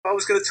I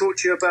was going to talk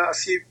to you about a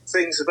few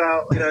things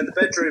about, in the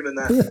bedroom and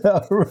that.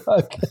 Yeah,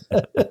 right.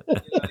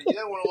 You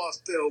don't want to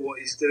ask Bill what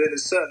he's doing.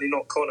 It's certainly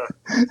not Connor.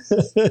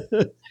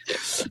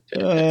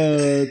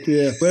 Oh,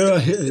 dear.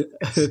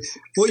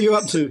 What are you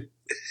up to?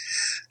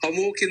 I'm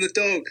walking the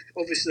dog,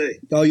 obviously.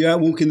 Oh, you're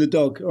out walking the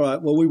dog. All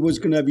right. Well, we was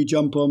going to have you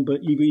jump on,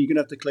 but you're going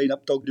to have to clean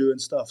up dog do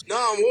and stuff. No,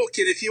 I'm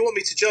walking. If you want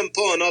me to jump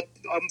on, I'm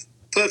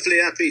perfectly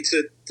happy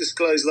to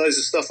disclose loads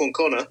of stuff on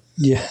Connor.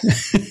 Yeah.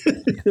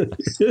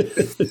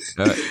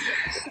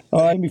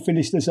 All right, let me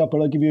finish this up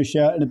and I'll give you a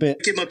shout in a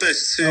bit. Give my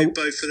best to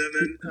both of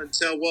them and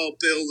tell Wild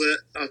Bill that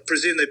I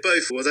presume they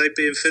both will. They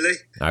be in Philly?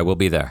 I will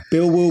be there.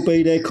 Bill will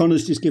be there.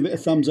 Connor's just give it a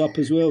thumbs up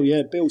as well.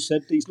 Yeah, Bill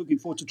said he's looking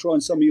forward to trying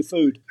some of your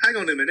food. Hang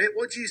on a minute.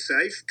 What do you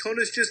say?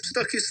 Connor's just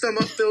stuck his thumb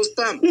up Bill's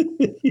bum.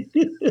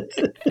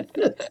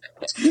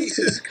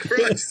 Jesus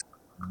Christ.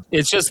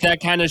 It's just that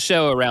kind of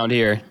show around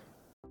here.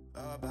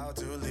 About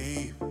to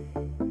leave,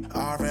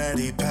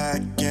 already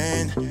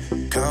packing.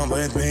 Come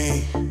with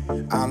me,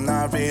 I'm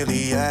not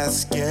really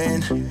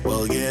asking.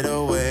 We'll get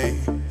away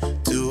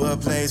to a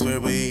place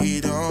where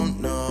we don't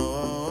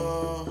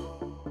know.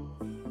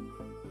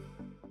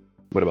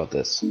 What about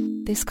this?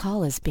 This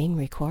call is being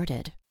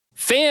recorded.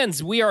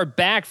 Fans, we are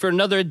back for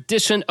another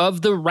edition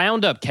of The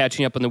Roundup,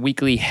 catching up on the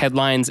weekly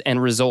headlines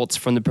and results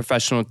from the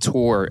professional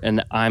tour.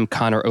 And I'm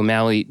Connor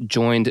O'Malley,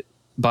 joined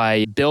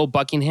by Bill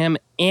Buckingham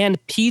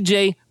and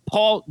PJ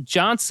Paul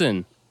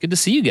Johnson. Good to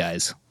see you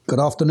guys. Good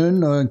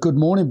afternoon and good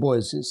morning,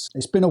 boys.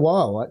 It's been a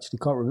while. I actually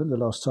can't remember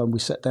the last time we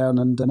sat down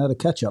and had a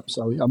catch-up,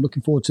 so I'm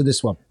looking forward to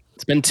this one.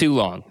 It's been too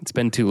long.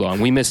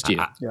 We missed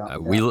you.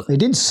 It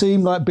didn't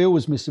seem like Bill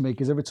was missing me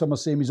because every time I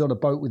see him, he's on a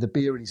boat with a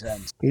beer in his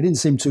hands. He didn't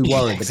seem too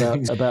worried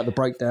about the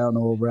breakdown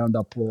or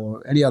roundup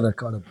or any other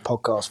kind of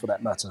podcast for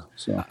that matter.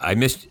 So I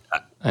missed.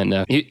 I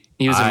know he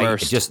was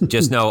immersed.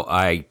 Just know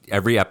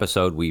every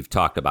episode we've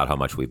talked about how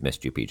much we've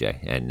missed you, PJ,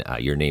 and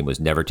your name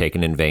was never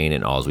taken in vain.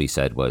 And all we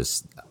said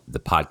was the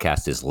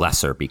podcast is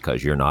lesser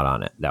because you're not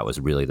on it. That was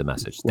really the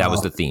message. That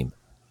was the theme.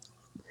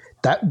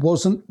 That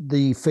wasn't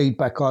the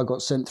feedback I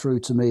got sent through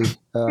to me.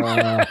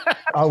 I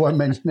won't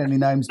mention any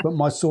names, but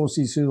my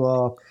sources who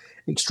are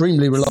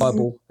extremely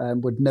reliable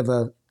and would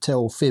never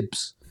tell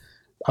fibs.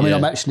 I mean,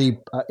 I'm actually.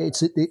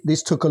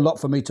 This took a lot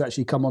for me to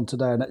actually come on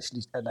today and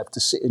have to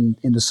sit in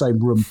the same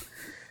room,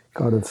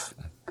 kind of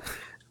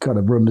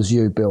room as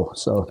you, Bill.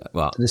 So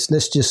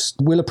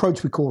we'll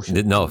approach with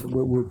caution. No,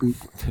 we'll be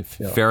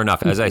fair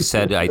enough. As I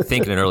said, I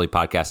think in an early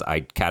podcast, I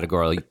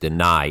categorically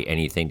deny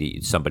anything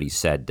that somebody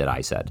said that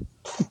I said.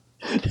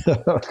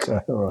 Okay,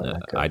 all right.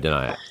 Okay. I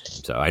deny it.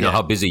 So I know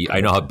how busy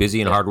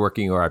and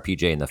hardworking you are,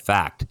 PJ, and the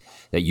fact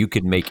that you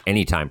could make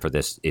any time for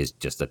this is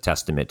just a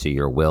testament to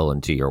your will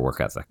and to your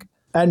work ethic.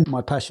 And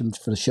my passion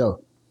for the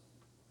show.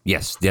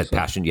 Yes,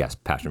 passion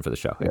for the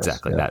show. Yes,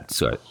 exactly. Yeah.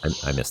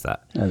 I missed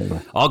that. Anyway.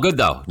 All good,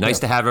 though. Nice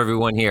to have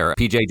everyone here.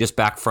 PJ, just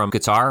back from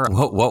Qatar.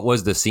 What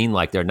was the scene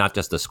like there? Not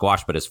just the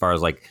squash, but as far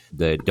as like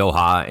the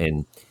Doha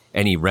and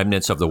any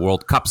remnants of the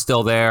World Cup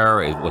still there?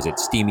 Was it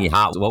steamy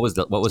hot? What was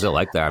it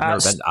like there? I've never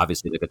been,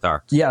 obviously, to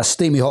Qatar. Yeah,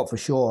 steamy hot for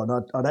sure.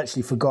 And I'd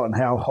actually forgotten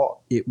how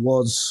hot it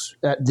was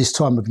at this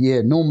time of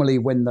year. Normally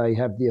when they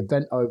have the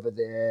event over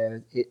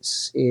there,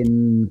 it's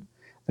in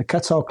the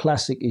Qatar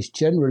Classic is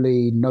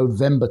generally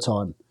November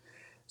time.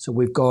 So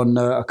we've gone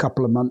a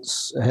couple of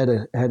months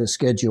ahead of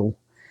schedule.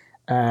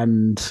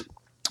 And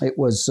it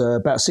was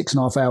about a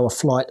 6.5 hour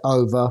flight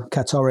over.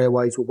 Qatar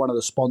Airways were one of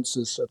the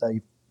sponsors, so they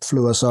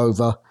flew us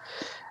over.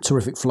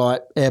 Terrific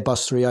flight,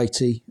 Airbus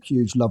 380,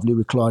 huge, lovely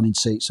reclining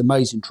seats,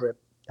 amazing trip.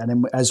 And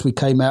then as we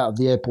came out of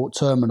the airport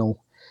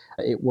terminal,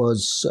 it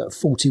was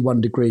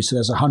 41 degrees, so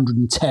there's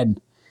 110.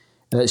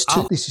 This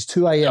is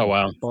 2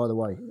 a.m., by the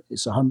way.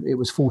 It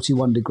was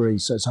 41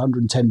 degrees, so it's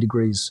 110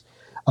 degrees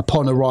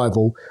upon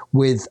arrival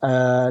with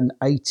an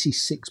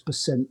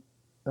 76%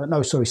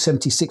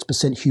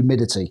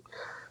 humidity.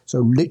 So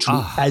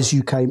literally as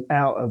you came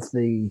out of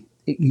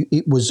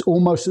it was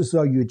almost as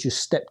though you had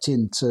just stepped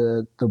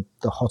into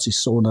the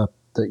hottest sauna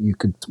that you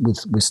could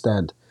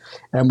withstand.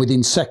 And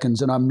within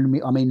seconds, and I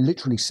mean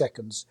literally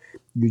seconds,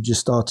 you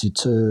just started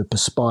to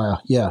perspire.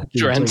 Yeah,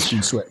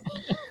 drenched sweat.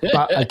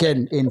 But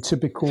again, in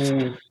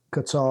typical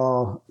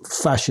Qatar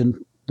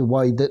fashion, the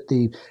way that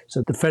the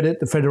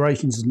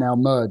federations have now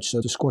merged. So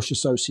the Squash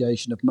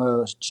Association have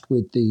merged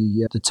with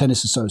the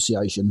Tennis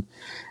Association,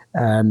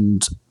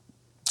 and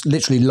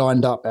literally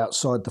lined up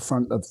outside the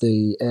front of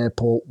the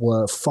airport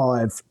were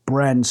 5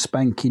 brand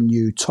spanking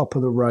new, top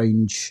of the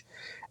range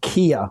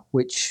Kia,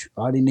 which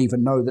I didn't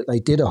even know that they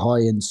did a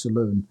high-end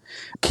saloon.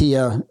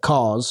 Kia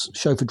cars,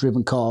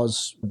 chauffeur-driven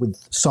cars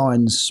with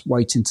signs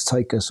waiting to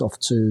take us off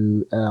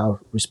to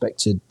our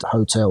respected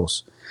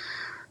hotels.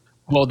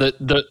 Well,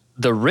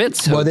 the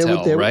Ritz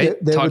Hotel, right?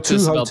 There were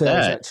 2 hotels,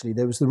 actually.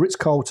 There was the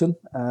Ritz-Carlton,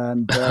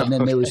 and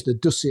then there was the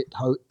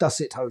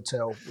Dusit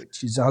Hotel,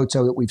 which is a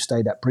hotel that we've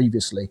stayed at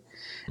previously.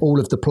 All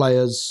of the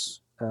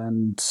players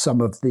and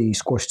some of the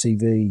Squash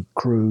TV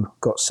crew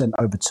got sent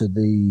over to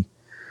the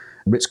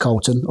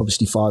Ritz-Carlton,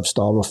 obviously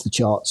 5-star off the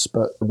charts,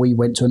 but we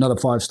went to another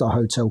 5-star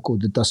hotel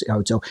called the Dusset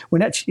Hotel.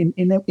 When actually,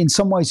 in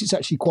some ways, it's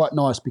actually quite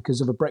nice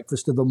because of a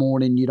breakfast of the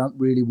morning. You don't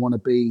really want to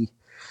be,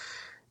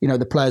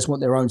 the players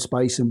want their own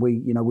space, and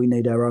we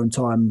need our own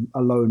time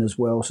alone as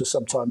well. So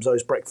sometimes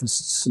those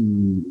breakfasts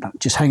and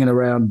just hanging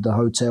around the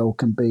hotel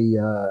can be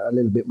a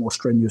little bit more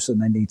strenuous than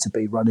they need to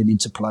be, running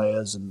into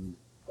players. And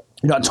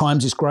at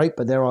times it's great,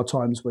 but there are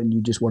times when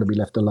you just want to be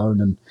left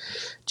alone and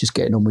just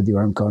getting on with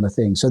your own kind of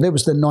thing. So there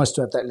was nice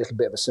to have that little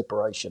bit of a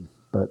separation.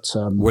 But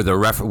were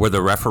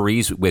the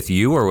referees with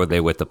you, or were they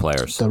with the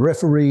players? The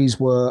referees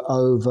were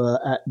over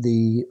at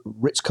the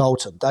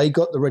Ritz-Carlton. They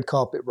got the red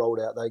carpet rolled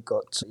out. They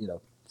got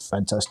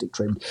fantastic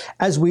treatment,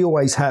 as we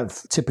always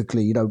have.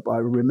 Typically, I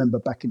remember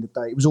back in the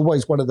day, it was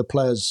always one of the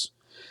players'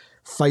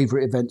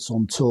 favourite events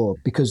on tour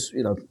because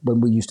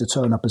when we used to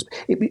turn up,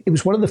 it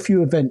was one of the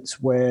few events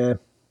where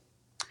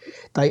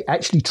they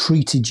actually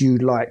treated you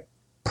like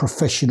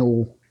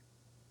professional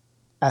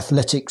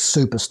athletic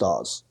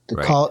superstars.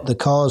 The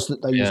cars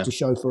that they used to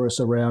chauffeur us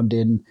around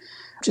in,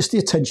 just the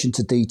attention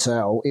to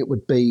detail. It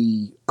would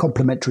be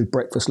complimentary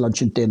breakfast,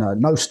 lunch and dinner.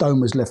 No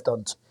stone was left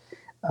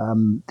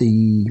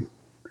unturned.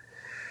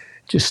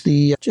 Just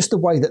the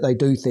way that they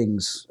do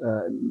things,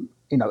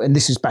 and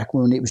this is back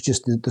when it was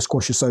just the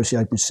Squash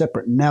Association was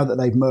separate. Now that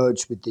they've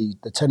merged with the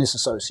Tennis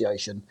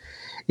Association,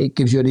 it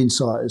gives you an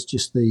insight as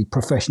just the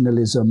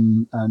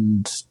professionalism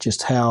and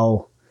just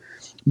how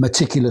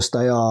meticulous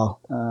they are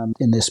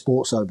in their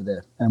sports over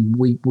there. And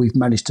we've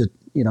managed to,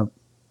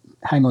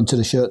 hang on to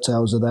the shirt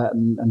tails of that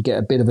and get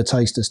a bit of a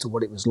taste as to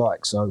what it was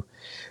like. So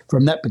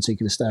from that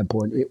particular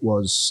standpoint, it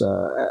was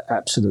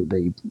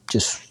absolutely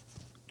just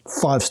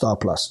 5-star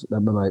plus.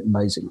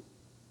 Amazing.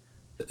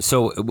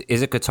 So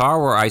is it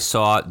Qatar where I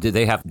saw, did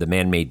they have the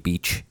man-made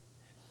beach?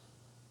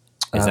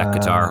 Is that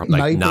Qatar?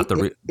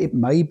 Maybe, it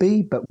may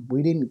be, but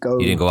we didn't go.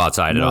 You didn't go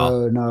outside at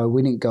all? No,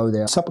 we didn't go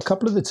there. So a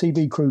couple of the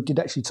TV crew did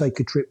actually take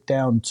a trip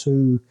down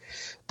to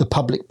the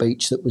public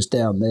beach that was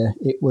down there.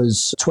 It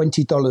was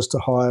 $20 to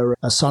hire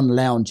a sun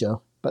lounger,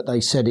 but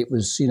they said it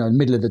was, in the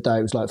middle of the day,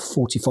 it was like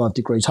 45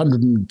 degrees,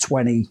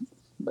 120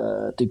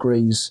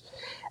 degrees.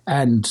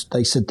 And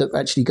they said that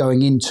actually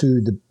going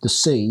into the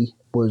sea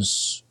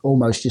was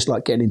almost just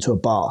like getting into a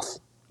bath,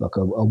 like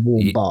a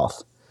warm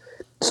bath.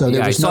 So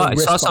there was no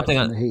respite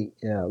from the heat.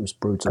 Yeah, it was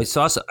brutal. I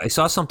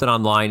saw something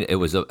online. It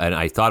was, and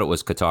I thought it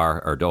was Qatar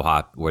or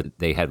Doha, where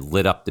they had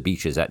lit up the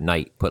beaches at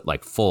night, put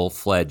like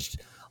full-fledged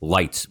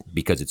lights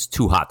because it's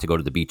too hot to go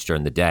to the beach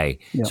during the day.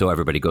 Yeah. So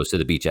everybody goes to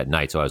the beach at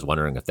night. So I was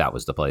wondering if that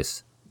was the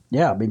place.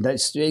 Yeah, I mean,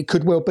 it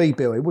could well be,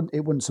 Bill. It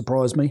wouldn't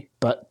surprise me.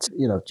 But,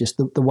 just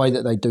the way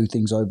that they do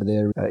things over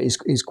there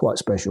is quite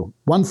special.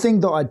 One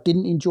thing that I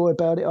didn't enjoy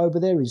about it over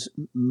there is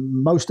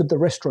most of the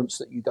restaurants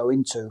that you go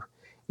into,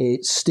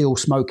 it's still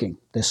smoking.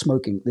 They're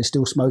smoking. They're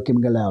still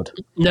smoking allowed.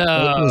 No.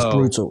 It was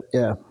brutal.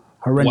 Yeah.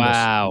 Horrendous.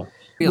 Wow.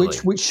 Really?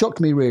 Which shocked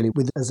me, really.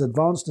 With as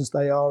advanced as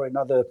they are in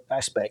other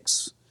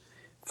aspects,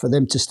 for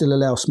them to still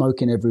allow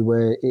smoking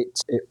everywhere,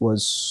 it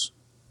was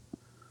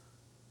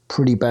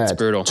pretty bad. It's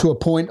brutal. To a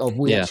point of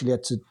we actually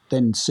had to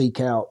then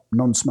seek out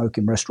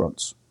non-smoking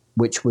restaurants,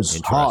 which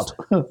was hard,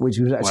 which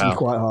was actually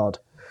quite hard.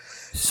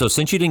 So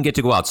since you didn't get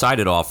to go outside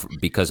at all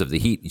because of the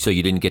heat, so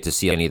you didn't get to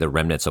see any of the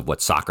remnants of what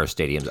soccer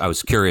stadiums. I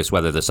was curious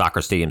whether the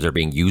soccer stadiums are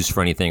being used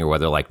for anything or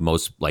whether like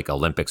most like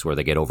Olympics where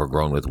they get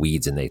overgrown with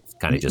weeds and they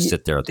kind of just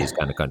sit there at these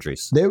kind of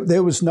countries.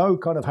 There was no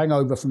kind of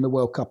hangover from the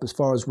World Cup as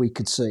far as we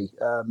could see.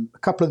 A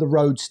couple of the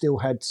roads still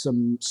had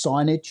some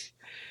signage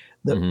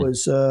that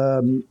was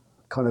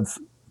kind of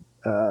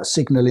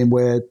signalling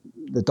where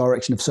the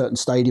direction of certain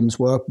stadiums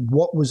were.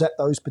 What was at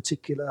those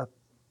particular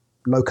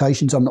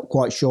locations, I'm not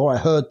quite sure. I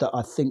heard that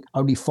I think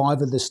only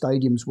 5 of the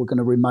stadiums were going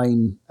to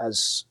remain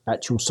as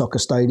actual soccer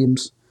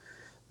stadiums.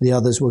 The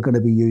others were going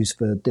to be used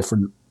for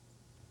different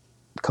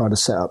kind of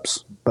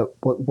setups. But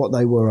what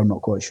they were, I'm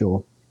not quite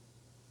sure.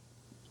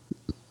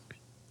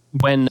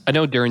 When I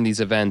know during these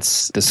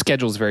events, the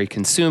schedule is very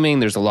consuming.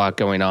 There's a lot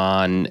going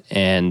on.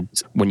 And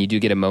when you do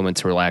get a moment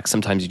to relax,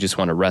 sometimes you just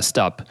want to rest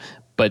up.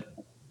 But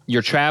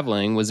you're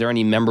traveling. Was there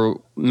any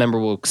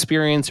memorable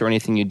experience or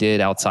anything you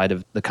did outside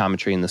of the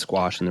commentary and the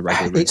squash and the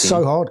regular routine? It's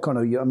so hard,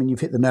 Connor. I mean,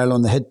 you've hit the nail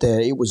on the head there.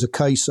 It was a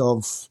case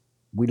of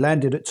we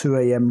landed at 2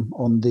 a.m.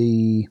 on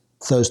the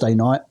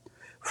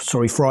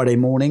Friday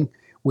morning.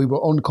 We were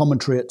on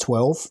commentary at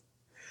 12.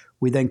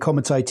 We then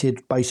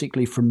commentated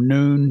basically from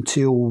noon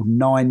till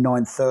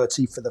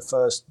 9:30 for the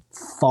first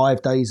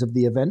 5 days of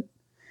the event.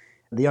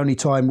 The only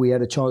time we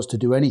had a chance to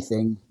do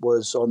anything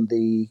was on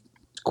the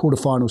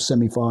quarterfinals,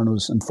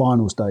 semi-finals and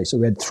finals day. So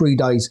we had 3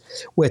 days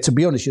where, to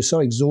be honest, you're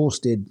so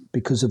exhausted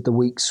because of the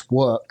week's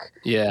work.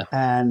 Yeah.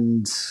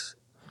 And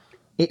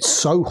it's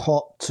so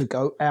hot to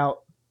go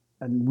out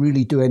and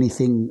really do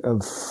anything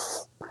of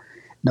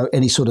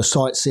any sort of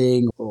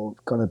sightseeing or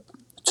kind of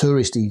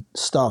touristy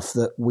stuff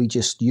that we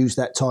just use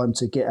that time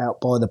to get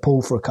out by the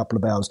pool for a couple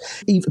of hours.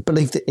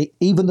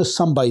 Even the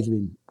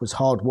sunbathing was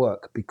hard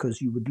work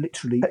because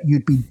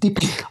you'd be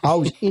dipping. I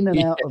was in and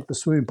out of the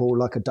swimming pool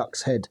like a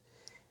duck's head.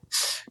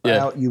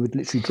 Yeah. Out, you would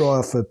literally dry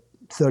off for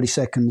 30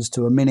 seconds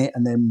to a minute,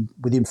 and then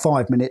within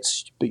 5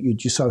 minutes, but you're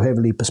just so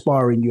heavily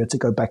perspiring, you had to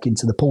go back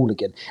into the pool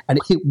again. And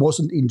it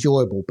wasn't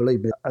enjoyable,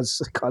 believe me,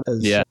 as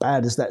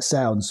bad as that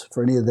sounds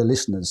for any of the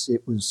listeners.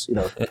 It was,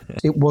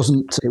 it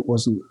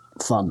wasn't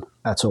fun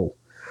at all.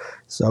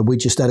 So we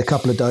just had a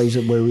couple of days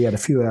where we had a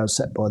few hours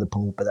sat by the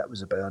pool, but that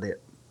was about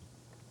it.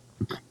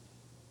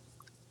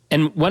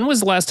 And when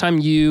was the last time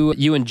you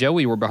and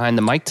Joey were behind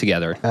the mic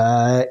together?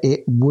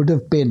 It would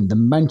have been the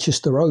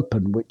Manchester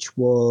Open, which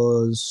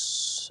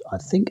was, I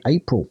think,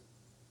 April.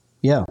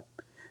 Yeah.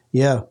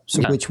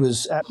 So which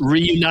was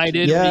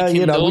reunited. Yeah,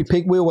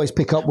 we always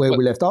pick up where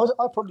we left. I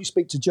probably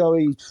speak to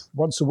Joey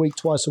once a week,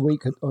 twice a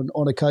week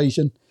on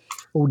occasion,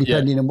 all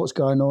depending on what's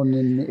going on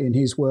in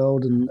his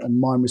world and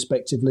mine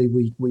respectively.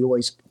 We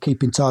always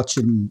keep in touch,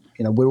 and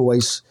we're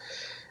always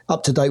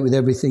up to date with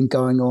everything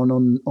going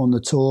on the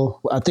tour.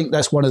 I think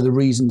that's one of the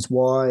reasons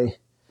why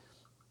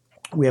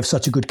we have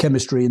such a good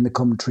chemistry in the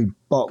commentary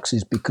box,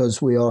 is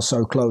because we are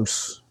so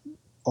close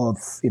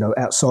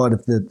outside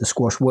of the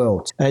squash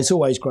world. And it's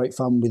always great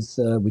fun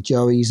with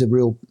Joey. He's a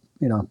real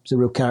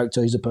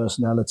character. He's a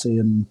personality,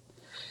 and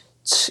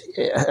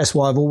that's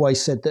why I've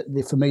always said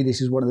that for me,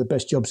 this is one of the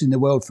best jobs in the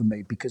world for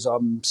me, because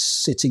I'm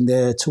sitting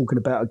there talking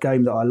about a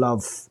game that I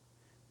love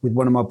with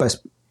one of my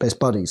best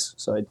buddies.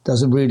 So it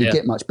doesn't really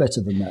get much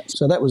better than that.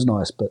 So that was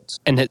nice.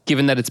 And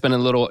given that it's been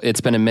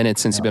a minute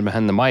since you've been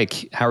behind the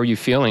mic, how are you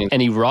feeling?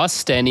 Any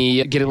rust?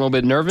 Any getting a little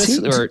bit nervous?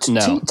 Or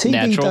no?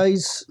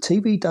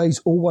 TV days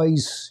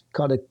always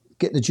kind of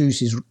get the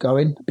juices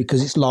going,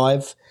 because it's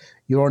live.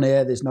 You're on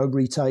air. There's no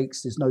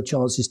retakes. There's no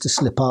chances to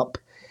slip up.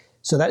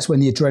 So that's when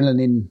the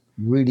adrenaline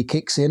really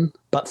kicks in.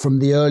 But from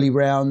the early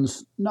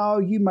rounds, no,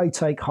 you may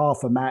take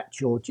half a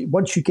match, or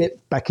once you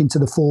get back into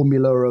the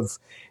formula of,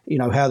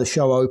 how the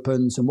show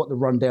opens and what the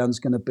rundown's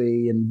going to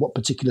be and what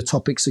particular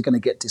topics are going to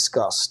get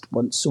discussed.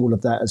 Once all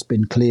of that has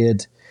been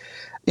cleared,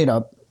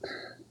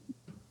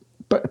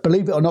 but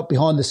believe it or not,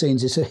 behind the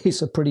scenes,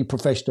 it's a pretty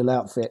professional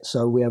outfit.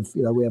 So we have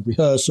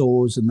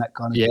rehearsals and that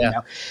kind of thing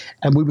now.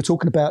 And we were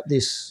talking about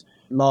this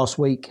last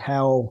week,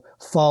 how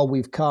far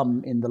we've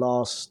come in the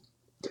last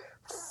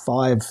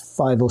 5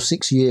 or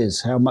 6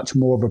 years, how much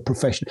more of a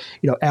professional,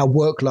 our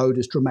workload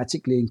has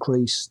dramatically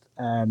increased,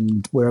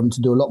 and we're having to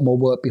do a lot more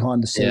work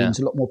behind the scenes,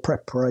 a lot more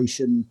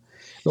preparation,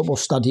 a lot more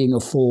studying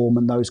of form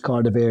and those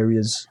kind of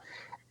areas.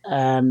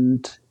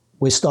 And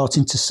we're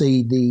starting to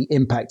see the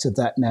impact of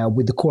that now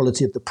with the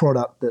quality of the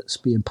product that's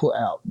being put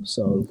out.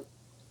 So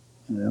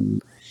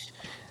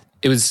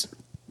it was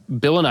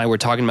Bill and I were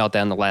talking about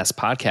that in the last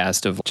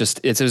podcast of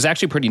it was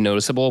actually pretty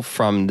noticeable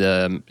from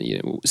the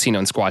seen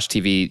on Squash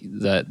TV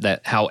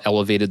that how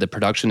elevated the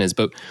production is.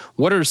 But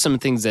what are some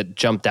things that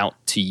jumped out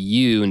to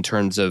you in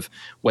terms of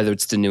whether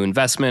it's the new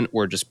investment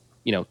or just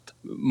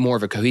more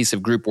of a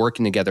cohesive group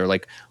working together?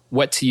 Like,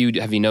 what to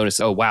you have you noticed?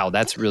 Oh wow,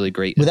 that's really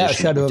great. Without a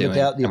shadow of a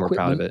doubt, the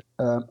equipment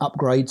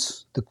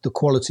upgrades, the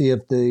quality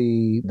of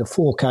the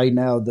 4K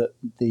now that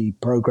the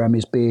program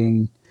is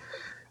being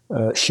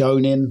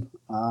shown in.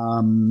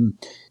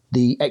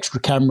 The extra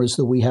cameras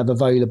that we have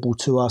available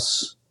to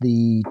us,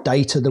 the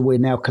data that we're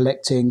now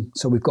collecting,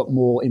 so we've got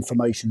more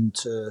information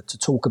to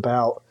talk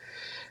about.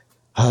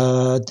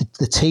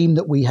 The team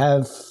that we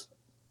have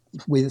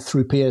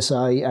through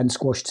PSA and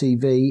Squash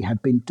TV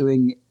have been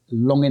doing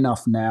long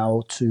enough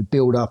now to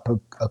build up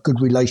a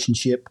good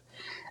relationship,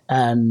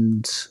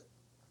 and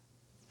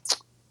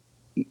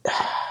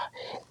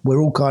we're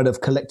all kind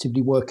of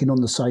collectively working on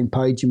the same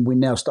page, and we're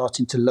now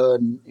starting to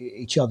learn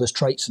each other's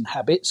traits and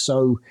habits.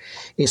 So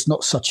it's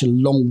not such a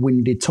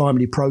long-winded,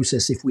 timely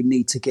process if we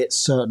need to get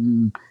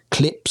certain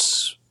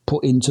clips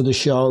put into the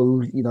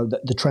show.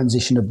 The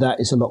transition of that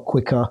is a lot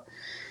quicker.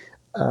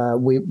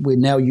 We're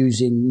now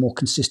using more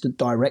consistent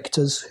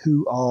directors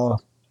who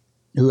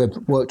have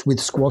worked with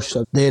squash.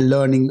 So they've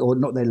learned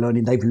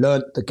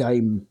the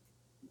game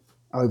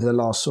over the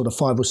last sort of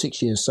 5 or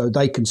 6 years, so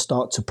they can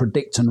start to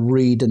predict and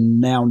read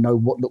and now know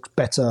what looks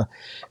better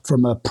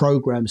from a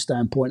program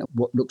standpoint,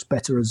 what looks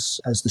better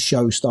as the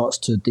show starts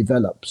to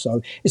develop.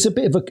 So it's a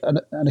bit of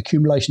an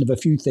accumulation of a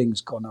few things,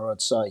 Connor,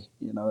 I'd say,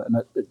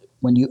 and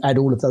when you add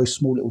all of those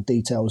small little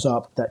details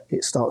up, that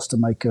it starts to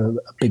make a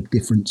big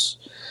difference.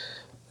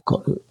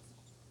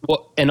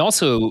 Well, and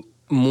also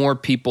more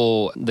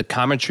people, the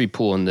commentary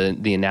pool and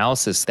the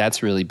analysis,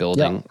 that's really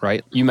building,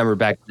 right? You remember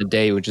back in the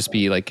day, it would just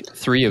be like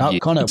 3 of you.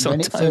 Connor, when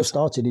it first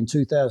started in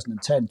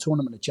 2010,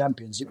 Tournament of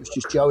Champions, it was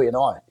just Joey and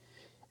I.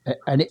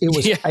 And it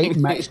was 8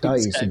 match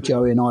days of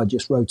Joey and I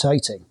just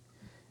rotating.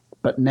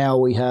 But now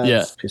we have,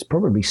 it's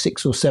probably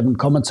 6 or 7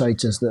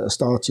 commentators that are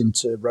starting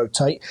to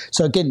rotate.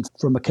 So again,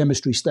 from a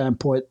chemistry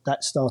standpoint,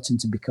 that's starting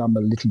to become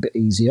a little bit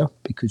easier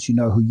because you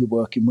know who you're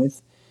working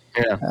with.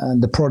 Yeah.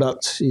 And the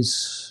product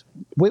is,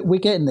 we're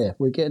getting there.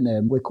 We're getting there.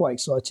 And we're quite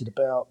excited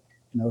about,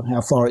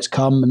 how far it's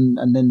come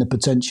and then the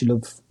potential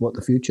of what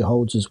the future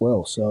holds as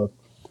well. So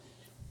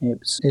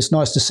it's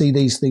nice to see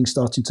these things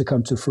starting to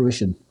come to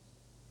fruition.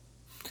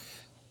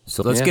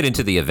 So let's get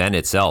into the event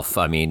itself.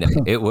 I mean,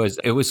 it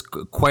was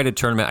quite a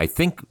tournament. I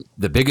think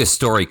the biggest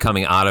story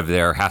coming out of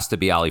there has to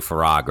be Ali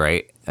Farag,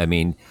 right? I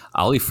mean,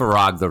 Ali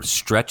Farag, the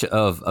stretch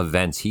of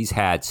events he's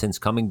had since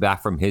coming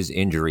back from his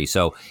injury.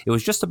 So it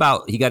was just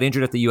about, he got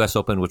injured at the U.S.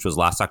 Open, which was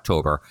last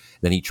October.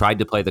 Then he tried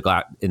to play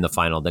in the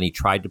final. Then he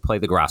tried to play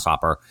the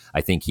Grasshopper.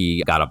 I think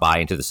he got a bye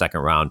into the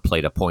second round,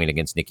 played a point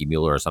against Nicky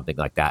Mueller or something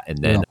like that, and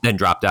then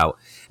dropped out.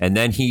 And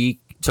then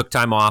he took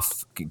time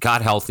off,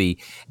 got healthy,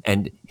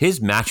 and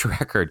his match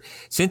record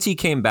since he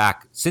came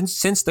back,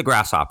 since the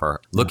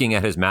Grasshopper, looking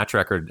at his match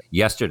record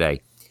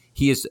yesterday,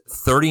 he is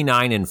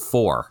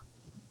 39-4.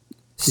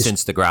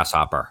 Since the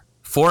Grasshopper.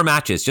 4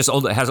 matches,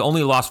 has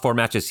only lost 4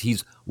 matches.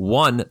 He's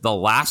won the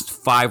last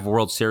 5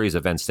 World Series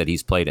events that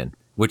he's played in,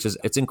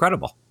 it's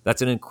incredible.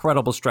 That's an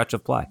incredible stretch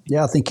of play.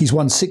 Yeah, I think he's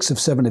won 6 of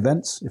 7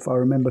 events, if I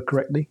remember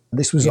correctly.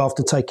 This was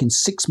after taking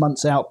 6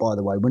 months out, by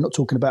the way. We're not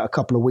talking about a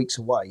couple of weeks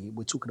away.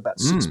 We're talking about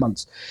 6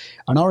 months.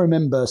 And I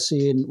remember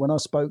seeing, when I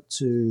spoke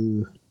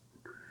to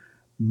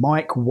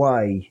Mike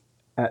Way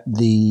at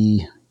the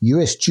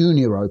US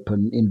Junior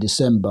Open in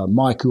December,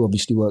 Mike, who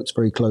obviously works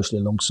very closely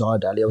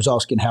alongside Ali, I was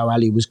asking how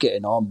Ali was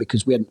getting on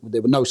because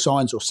there were no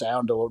signs or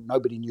sound, or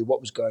nobody knew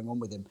what was going on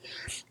with him.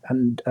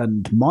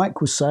 And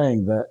Mike was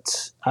saying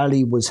that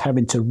Ali was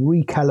having to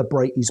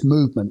recalibrate his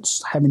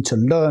movements, having to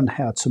learn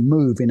how to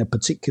move in a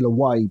particular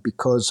way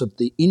because of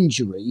the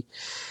injury.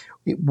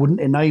 It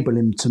wouldn't enable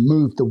him to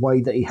move the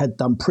way that he had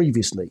done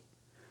previously.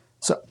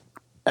 So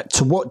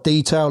to what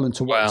detail and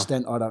to what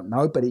extent, I don't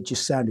know, but it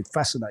just sounded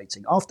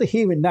fascinating. After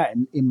hearing that,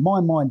 in my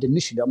mind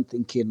initially, I'm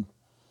thinking,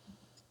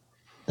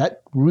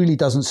 that really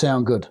doesn't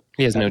sound good.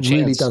 He has no chance.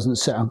 Really doesn't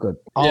sound good.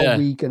 Are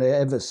we going to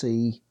ever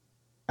see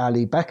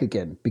Ali back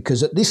again?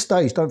 Because at this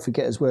stage, don't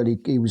forget as well,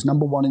 he was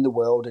number 1 in the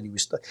world, and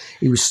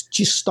he was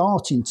just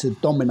starting to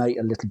dominate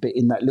a little bit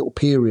in that little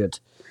period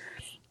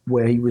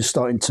where he was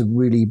starting to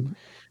really.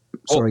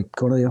 Sorry,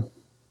 Connor. Yeah.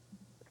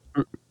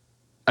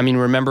 I mean,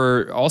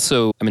 remember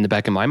also, the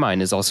back of my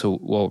mind is also,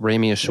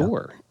 Ramy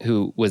Ashour,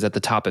 who was at the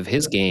top of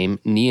his game,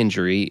 knee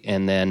injury,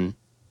 and then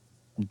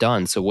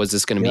done. So was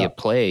this going to be a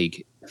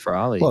plague for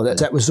Ali? Well,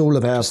 that was all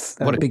of our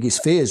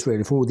biggest fears,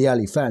 really, for all the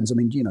Ali fans. I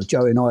mean,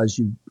 Joey and I, as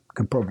you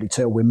can probably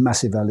tell, we're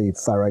massive Ali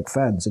Farag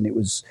fans, and it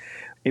was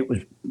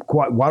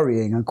quite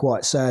worrying and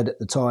quite sad at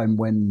the time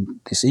when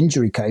this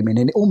injury came in,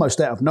 and almost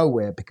out of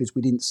nowhere because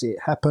we didn't see it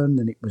happen,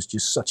 and it was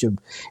just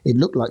it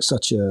looked like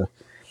such a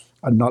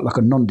not like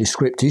a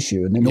nondescript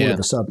issue, and then all of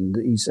a sudden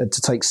he's had to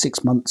take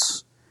 6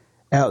 months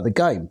out of the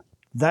game.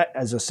 That,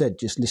 as I said,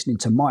 just listening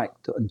to Mike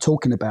and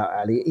talking about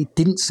Ali, it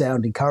didn't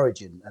sound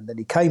encouraging. And then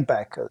he came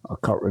back. I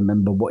can't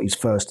remember what his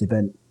first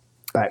event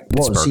back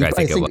was. I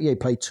think he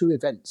played 2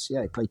 events.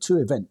 Yeah, he played 2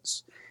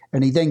 events,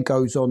 and he then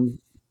goes on.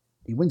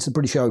 He wins the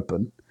British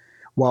Open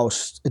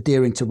whilst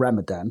adhering to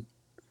Ramadan.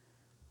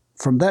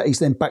 From that, he's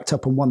then backed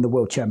up and won the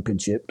World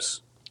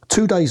Championships.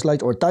 2 days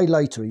later, or a day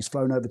later, he's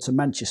flown over to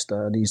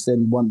Manchester, and he's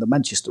then won the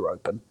Manchester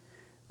Open.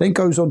 Then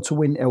goes on to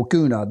win El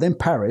Gouna, then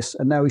Paris,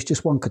 and now he's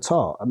just won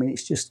Qatar. I mean,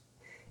 it's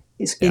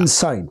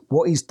insane.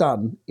 What he's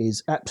done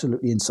is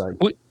absolutely insane.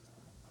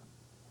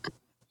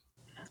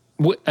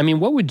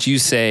 What would you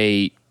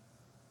say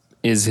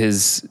is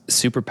his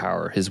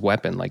superpower, his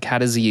weapon? Like, how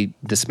does he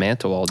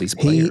dismantle all these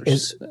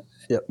players?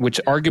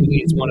 Which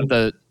arguably is one of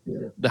the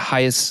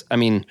highest. I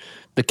mean,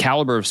 the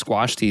caliber of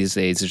squash these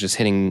days is just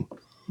hitting,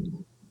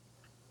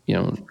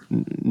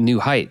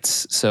 new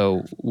heights.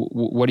 So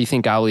what do you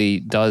think Ali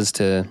does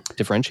to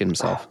differentiate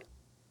himself?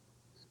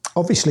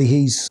 Obviously,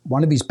 he's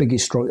one of his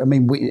biggest strong. I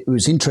mean, it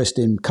was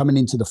interesting coming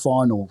into the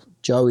final.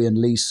 Joey and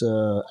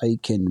Lisa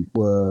Aiken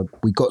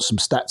we got some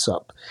stats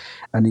up,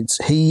 and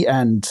it's he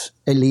and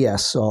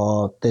Elias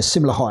they're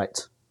similar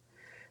height,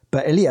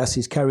 but Elias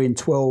is carrying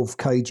 12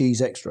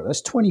 kgs extra.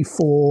 That's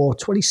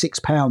 26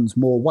 pounds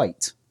more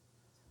weight.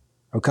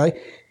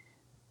 Okay,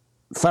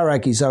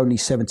 Farag is only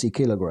 70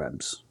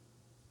 kilograms.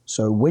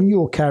 So when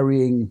you're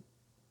carrying,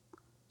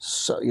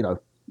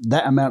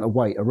 that amount of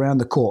weight around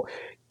the court,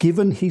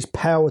 given his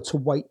power to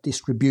weight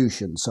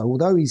distribution, so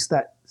although he's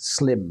that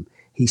slim,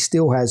 he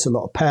still has a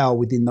lot of power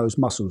within those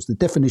muscles. The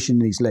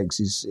definition in his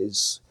legs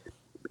is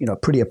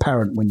pretty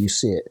apparent when you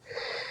see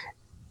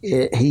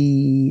it.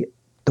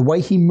 The way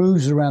he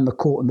moves around the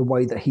court and the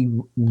way that he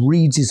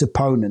reads his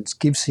opponents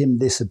gives him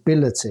this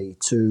ability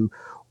to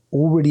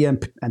already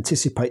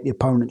anticipate the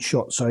opponent's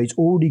shot. So he's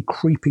already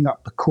creeping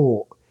up the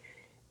court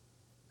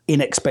in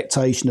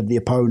expectation of the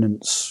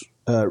opponent's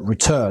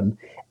return,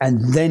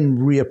 and then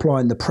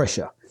reapplying the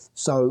pressure.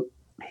 So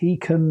he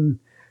can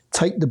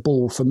take the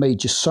ball, for me,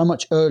 just so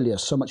much earlier,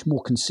 so much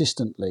more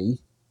consistently,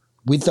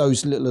 with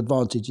those little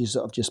advantages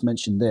that I've just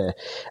mentioned there.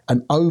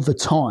 And over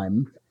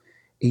time,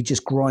 he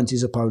just grinds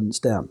his opponents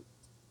down.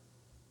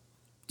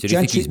 Do you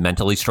think he's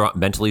mentally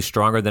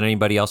stronger than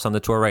anybody else on the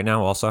tour right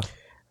now also?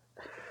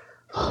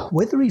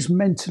 Whether he's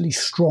mentally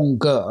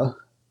stronger,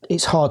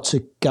 it's hard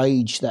to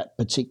gauge that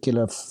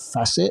particular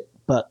facet,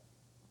 but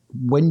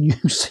when you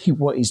see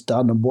what he's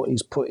done and what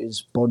he's put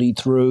his body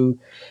through,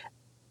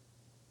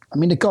 I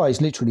mean, the guy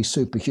is literally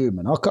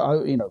superhuman.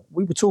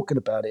 We were talking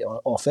about it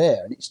off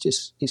air, and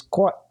it's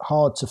quite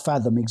hard to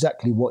fathom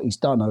exactly what he's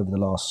done over the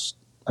last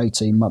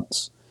 18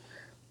 months.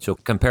 So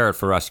compare it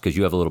for us, because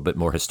you have a little bit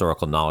more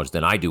historical knowledge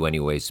than I do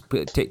anyways.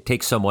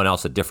 Take someone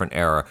else, a different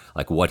era,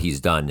 like what he's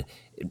done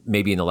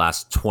maybe in the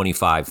last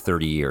 25,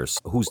 30 years.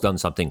 Who's done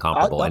something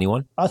comparable?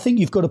 Anyone? I think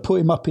you've got to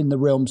put him up in the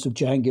realms of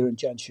Jahangir and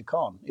Jansher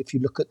Khan. If you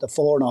look at the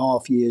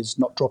 4.5 years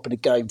not dropping a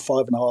game,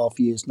 5.5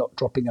 years not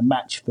dropping a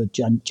match for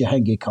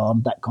Jahangir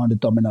Khan, that kind of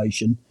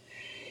domination.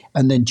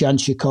 And then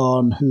Jansher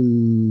Khan,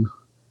 who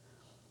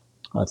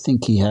I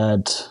think he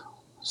had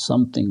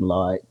something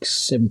like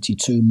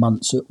 72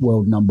 months at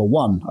world number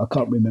one. I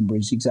can't remember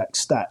his exact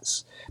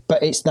stats,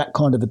 but it's that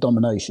kind of a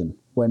domination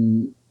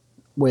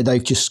where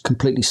they've just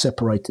completely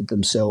separated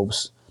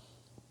themselves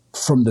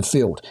from the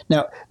field.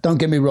 Now, don't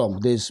get me wrong.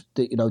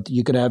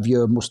 You're going to have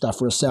your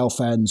Mustafa Asal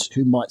fans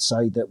who might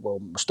say that, well,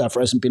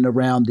 Mustafa hasn't been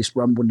around. This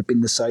run wouldn't have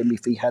been the same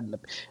if he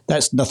hadn't.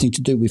 That's nothing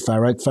to do with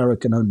Farag.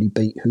 Farag can only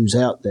beat who's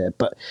out there.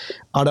 But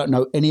I don't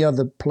know any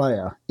other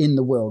player in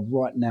the world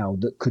right now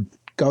that could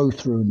go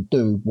through and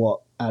do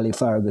what Ali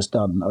Farag has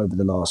done over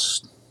the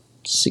last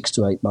 6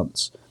 to 8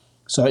 months.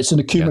 So it's an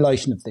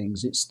accumulation of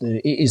things. It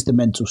is the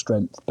mental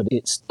strength, but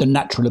it's the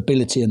natural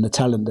ability and the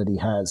talent that he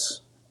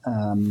has.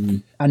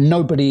 And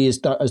nobody has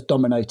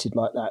dominated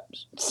like that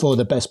for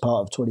the best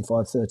part of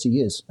 25, 30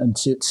 years, and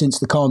since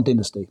the Khan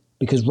dynasty,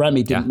 because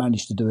Rami didn't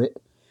manage to do it.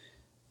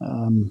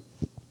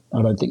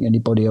 I don't think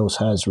anybody else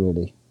has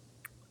really.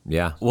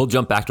 Yeah, we'll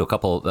jump back to a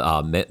couple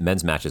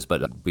men's matches,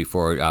 but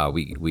before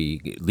we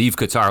leave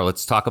Qatar,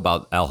 let's talk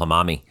about Al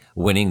Hammami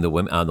winning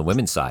on the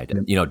women's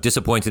side.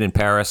 Disappointed in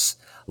Paris,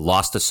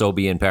 lost to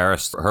Sobhi in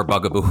Paris. Her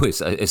bugaboo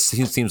it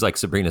seems like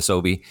Sabrina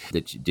Sobhi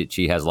that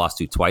she has lost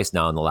to twice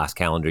now in the last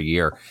calendar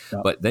year. Yeah.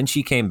 But then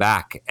she came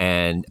back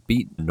and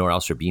beat Nour El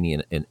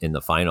Sherbini in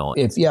the final.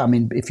 If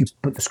you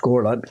put the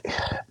score like,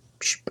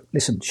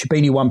 listen,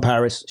 Sherbini won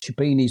Paris.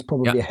 Sherbini's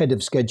probably ahead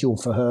of schedule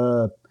for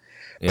her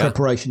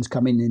preparations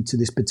coming into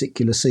this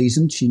particular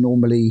season. She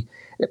normally,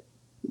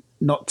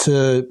 not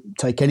to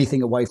take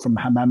anything away from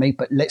Hammami,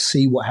 but let's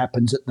see what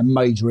happens at the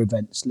major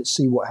events. Let's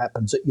see what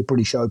happens at your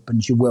British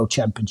Opens, your World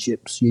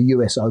Championships,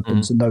 your US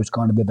Opens, and those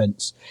kind of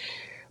events.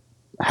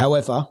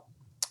 However,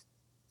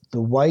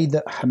 the way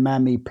that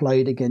Hammami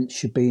played against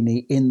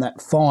Sherbini in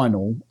that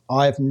final,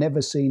 I've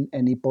never seen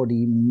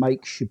anybody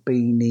make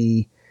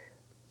Sherbini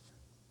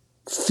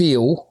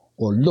feel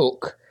or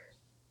look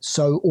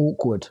so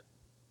awkward.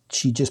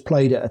 She just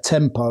played at a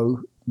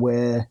tempo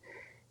where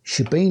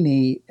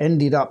Sherbini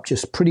ended up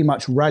just pretty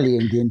much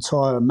rallying the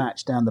entire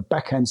match down the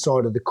backhand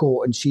side of the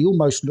court, and she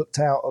almost looked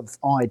out of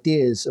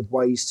ideas of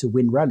ways to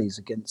win rallies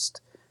against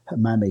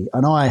Hammami.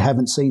 And I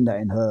haven't seen that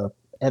in her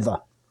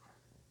ever.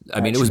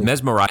 It was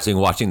mesmerizing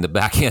watching the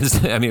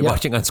backhands.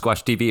 Watching on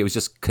Squash TV, it was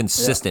just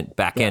consistent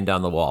backhand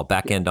down the wall,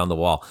 backhand down the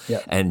wall.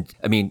 Yeah. And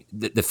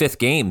the fifth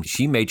game,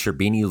 she made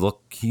Sherbini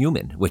look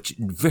human, which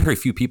very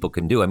few people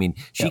can do.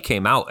 She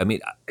came out.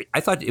 I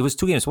thought it was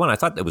 2-1. I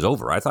thought it was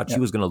over. I thought she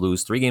was going to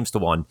lose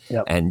 3-1,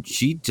 and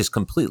she just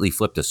completely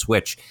flipped a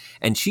switch.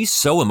 And she's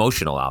so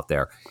emotional out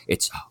there.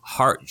 It's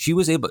hard.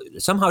 She's able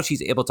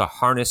to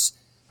harness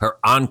her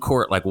on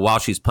court, like while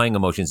she's playing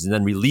emotions, and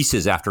then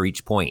releases after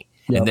each point.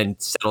 And then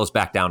settles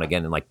back down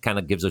again and kind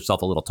of gives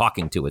herself a little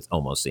talking to, it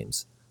almost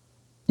seems.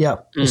 Yeah,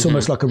 it's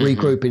almost like a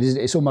regroup.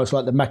 It's almost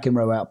like the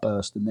McEnroe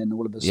outburst, and then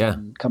all of a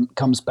sudden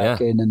comes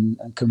back in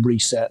and can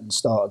reset and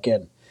start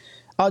again.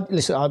 I'm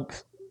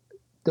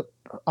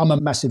a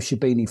massive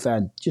Sherbini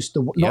fan. Just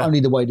not only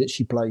the way that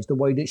she plays, the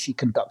way that she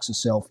conducts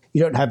herself.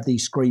 You don't have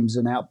these screams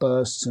and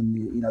outbursts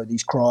and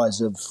these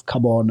cries of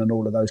 "come on" and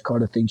all of those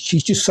kind of things.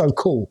 She's just so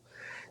cool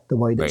the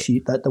way that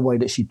she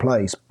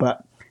plays.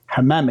 But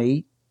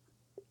Hammami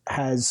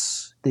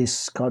has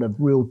this kind of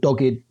real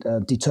dogged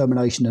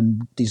determination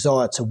and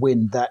desire to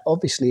win that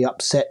obviously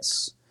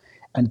upsets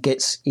and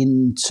gets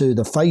into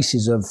the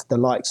faces of the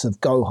likes of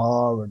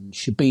Gohar and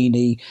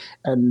Sherbini,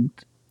 and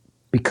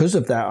because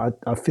of that,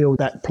 I feel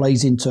that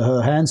plays into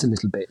her hands a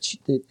little bit. She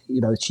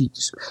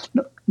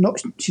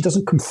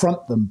doesn't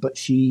confront them, but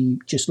she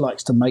just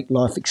likes to make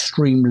life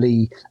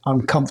extremely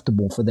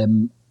uncomfortable for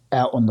them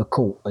out on the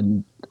court,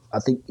 and I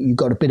think you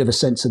got a bit of a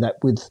sense of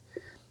that with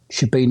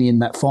Sherbini in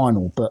that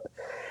final, but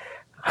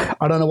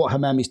I don't know what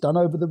Hammami's done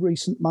over the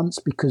recent months,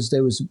 because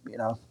there was,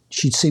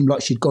 she seemed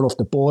like she'd got off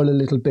the boil a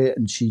little bit,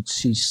 and she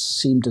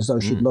seemed as though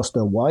she'd lost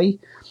her way.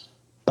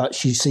 But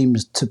she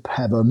seems to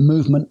have her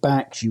movement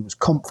back. She was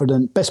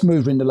confident. Best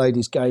mover in the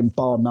ladies' game,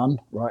 bar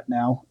none, right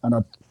now.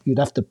 And you'd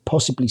have to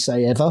possibly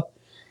say ever.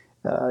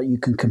 You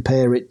can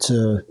compare it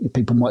to,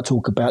 people might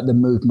talk about the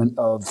movement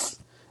of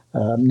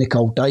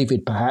Nicole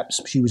David,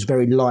 perhaps. She was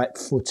very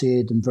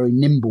light-footed and very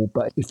nimble.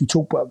 But if you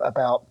talk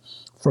about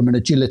from an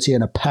agility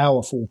and a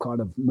powerful kind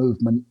of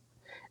movement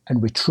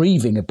and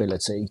retrieving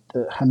ability,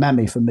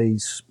 Hammami for me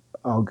is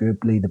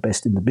arguably the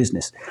best in the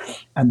business.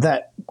 And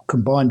that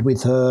combined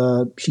with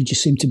her, she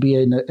just seemed to be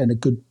in a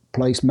good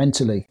place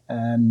mentally.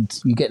 And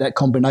you get that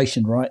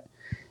combination, right?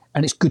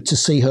 And it's good to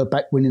see her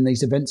back winning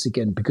these events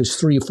again, because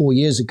 3 or 4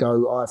 years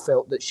ago, I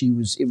felt that it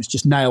was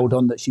just nailed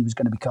on that she was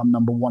going to become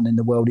number one in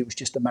the world. It was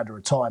just a matter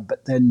of time.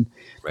 But then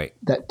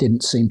that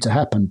didn't seem to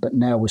happen. But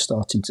now we're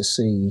starting to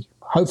see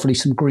hopefully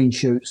some green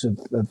shoots of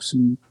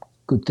some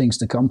good things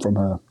to come from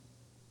her.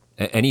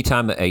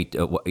 Anytime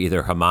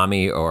either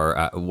Hamami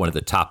or one of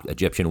the top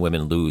Egyptian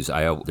women lose,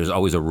 there's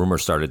always a rumor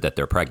started that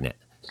they're pregnant.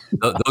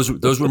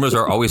 Those rumors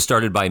are always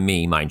started by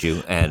me, mind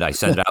you, and I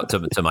send it out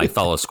to my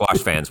fellow squash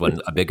fans when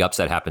a big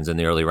upset happens in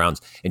the early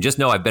rounds. And just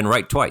know I've been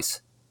right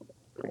twice.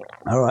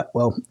 All right,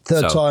 well,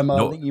 third time,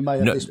 I think you may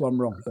have this one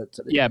wrong. But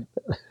yeah,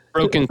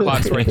 broken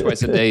clocks right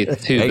twice a day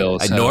too, Bill.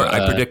 So,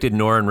 I predicted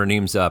Noor and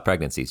Raneem's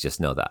pregnancies. Just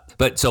know that.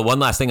 But so one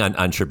last thing on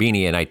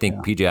Sherbini, and I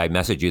think, PJ, I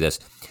messaged you this.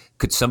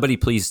 Could somebody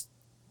please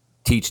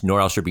teach Noor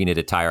Sherbini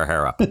to tie her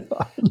hair up?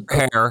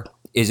 Her hair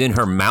is in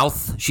her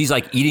mouth. She's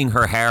like eating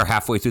her hair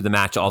halfway through the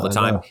match all the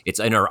time. It's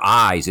in her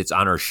eyes. It's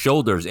on her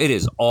shoulders. It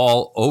is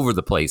all over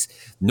the place.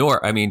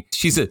 Noor, I mean,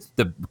 she's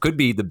could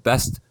be the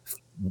best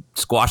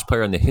squash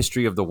player in the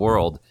history of the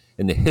world,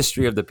 in the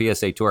history of the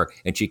PSA Tour,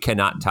 and she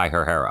cannot tie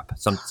her hair up.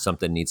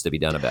 Something needs to be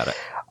done about it.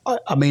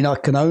 I mean, I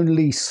can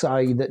only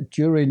say that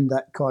during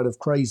that kind of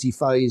crazy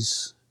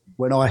phase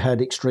when I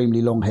had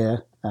extremely long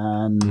hair,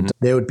 and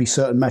there would be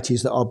certain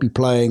matches that I'd be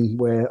playing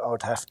where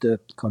I'd have to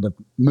kind of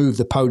move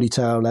the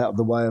ponytail out of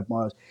the way of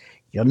my eyes.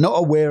 You're not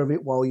aware of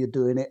it while you're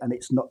doing it, and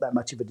it's not that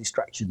much of a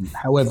distraction.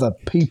 However,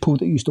 people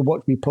that used to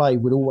watch me play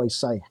would always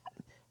say,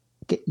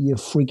 get your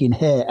frigging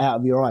hair out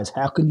of your eyes.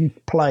 How can you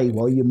play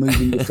while you're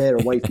moving your hair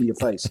away from your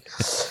face?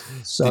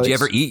 So did you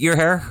ever eat your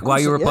hair while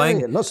you were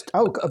playing? Yeah.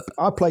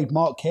 I played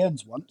Mark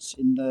Cairns once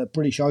in the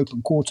British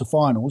Open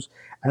quarterfinals,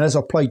 and as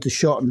I played the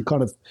shot and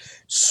kind of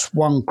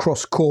swung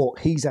cross court,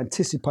 he's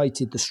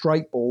anticipated the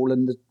straight ball,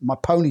 and my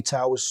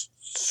ponytail was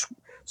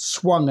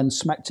swung and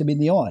smacked him in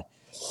the eye.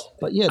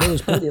 But yeah, there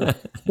was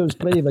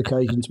plenty of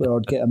occasions where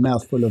I'd get a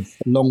mouthful of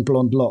long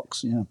blonde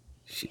locks. Yeah.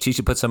 She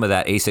should put some of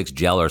that Asics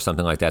gel or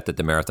something like that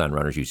the marathon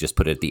runners use. Just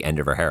put it at the end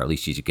of her hair. At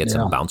least she should get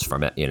some bounce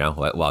from it,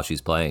 while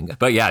she's playing.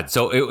 But yeah,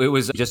 so it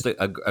was just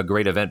a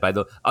great event. By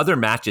the other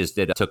matches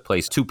that took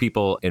place, two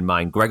people in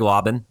mind. Greg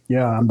Lobban.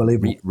 Yeah,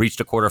 unbelievable.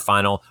 Reached a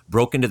quarterfinal,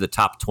 broke into the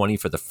top 20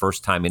 for the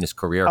first time in his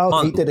career.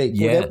 Oh, he did it.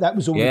 Yeah. Well, that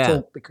was all the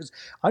talk, because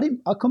I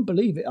couldn't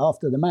believe it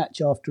after the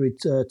match, after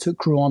it took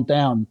Crouan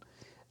down.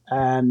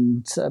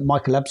 And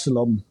Michael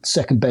Absalom,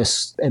 second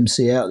best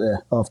MC out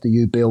there after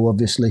you, Bill,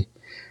 obviously.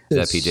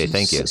 That PJ,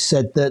 thank you.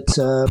 Said that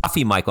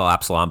Puffy Michael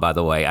Absalom, by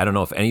the way. I don't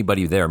know if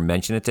anybody there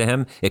mentioned it to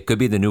him. It could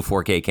be the new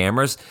 4K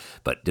cameras,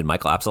 but did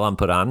Michael Absalom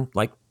put on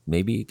like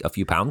maybe a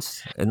few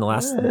pounds in the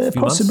last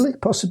few months?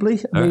 Possibly.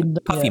 I mean,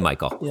 Puffy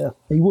Michael. Yeah,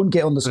 he wouldn't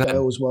get on the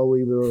scales while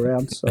we were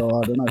around, so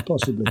I don't know,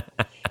 possibly.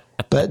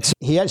 But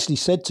he actually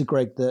said to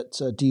Greg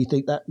that, do you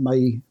think that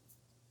may...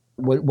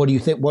 What do you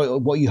think?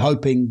 What are you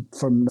hoping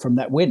from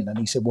that win? And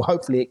he said, well,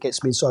 hopefully it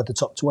gets me inside the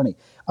top 20.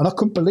 And I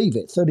couldn't believe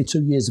it.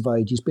 32 years of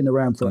age. He's been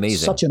around for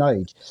such an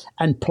age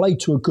and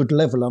played to a good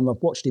level. And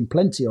I've watched him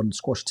plenty on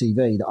Squash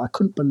TV that I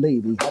couldn't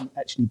believe he hadn't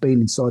actually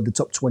been inside the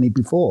top 20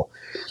 before.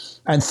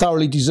 And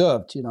thoroughly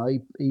deserved.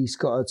 He's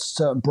got a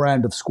certain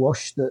brand of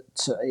squash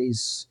that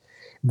is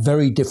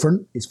very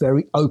different. It's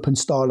very open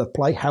style of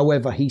play.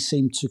 However, he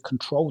seemed to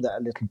control that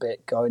a little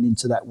bit going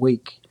into that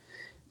week.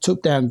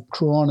 Took down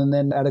Crouan and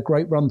then had a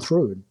great run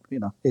through.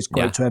 And, it's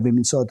great to have him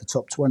inside the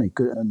top 20.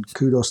 Good, and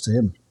kudos to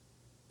him.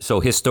 So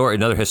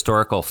another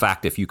historical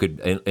fact, if you could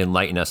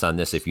enlighten us on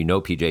this, if you know,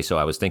 PJ. So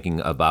I was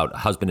thinking about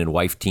husband and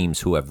wife teams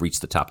who have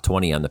reached the top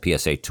 20 on the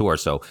PSA Tour.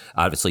 So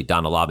obviously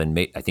Donna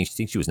Lobban, I think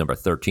she was number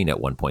 13 at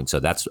one point. So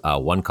that's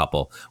one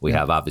couple. We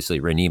have obviously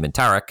Raneem and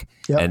Tarek,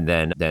 and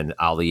then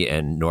Ali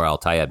and Noor Al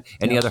Tayeb.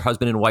 Any other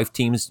husband and wife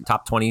teams,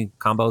 top 20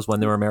 combos when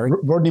they were married?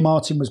 Rodney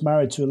Martin was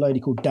married to a lady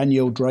called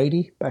Danielle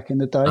Drady back in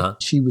the day.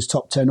 She was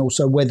top 10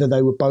 also. Whether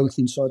they were both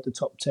inside the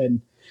top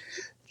 10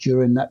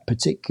 during that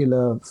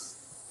particular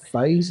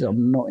phase,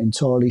 I'm not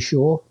entirely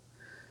sure.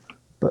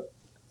 But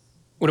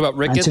what about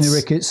Ricketts? Anthony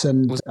Ricketts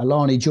and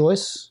Alani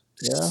Joyce.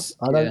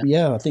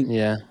 I think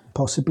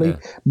possibly.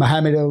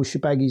 Mohammed El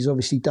Shabagi's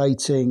obviously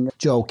dating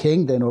Joel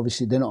King. Then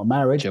obviously they're not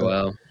married.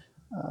 Joel.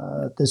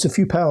 There's a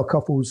few power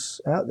couples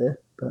out there.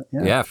 But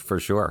yeah, for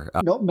sure.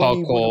 Not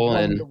many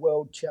won the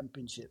World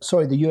Championship.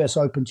 Sorry, the US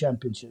Open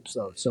Championships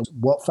though. So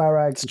what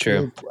Farag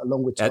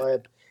along with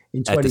Tayeb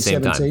in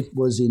 2017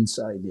 was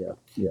insane.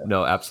 Yeah.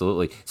 No,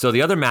 absolutely. So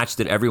the other match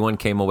that everyone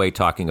came away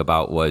talking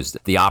about was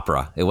the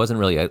opera. It wasn't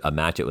really a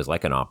match. It was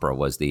like an opera.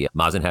 Was the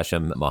Mazen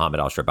Hesham Mohammed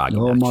Al Sharbagi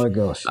match. Oh my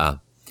gosh.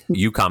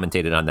 You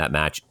commentated on that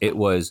match. It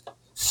was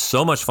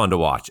so much fun to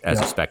watch as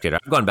expected.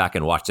 I've gone back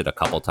and watched it a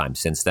couple times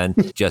since then,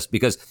 just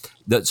because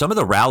some of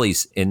the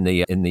rallies in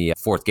the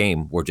fourth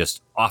game were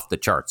just off the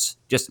charts,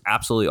 just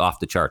absolutely off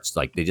the charts.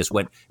 Like they just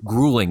went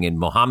grueling, and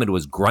Mohammed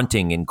was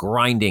grunting and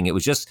grinding. It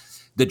was just,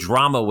 the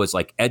drama was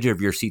like edge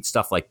of your seat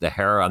stuff, like the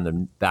hair on the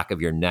back of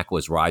your neck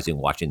was rising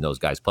watching those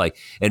guys play.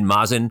 And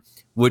Mazen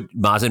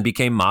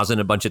became Mazen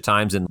a bunch of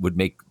times and would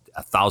make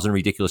 1,000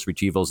 ridiculous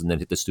retrievals and then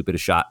hit the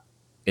stupidest shot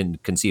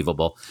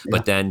inconceivable.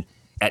 But then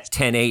at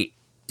 10-8,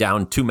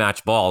 down 2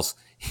 match balls,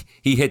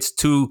 he hits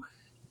 2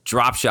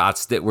 drop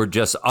shots that were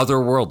just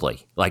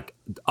otherworldly, like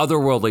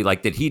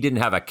that he didn't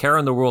have a care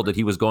in the world that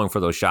he was going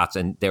for those shots,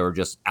 and they were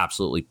just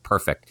absolutely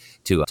perfect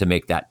to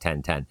make that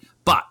 10-10.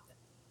 But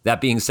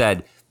That being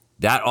said,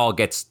 that all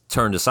gets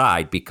turned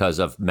aside because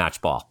of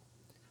match ball.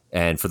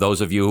 And for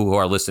those of you who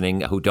are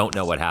listening who don't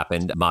know what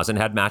happened, Mazen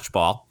had match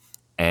ball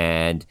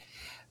and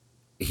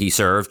he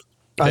served.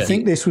 I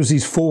think this was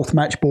his fourth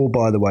match ball,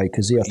 by the way,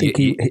 because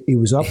he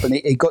was up and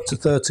he got to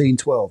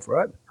 13-12,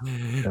 right?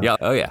 Yeah.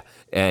 Oh, yeah.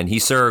 And he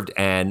served,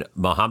 and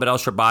Mohamed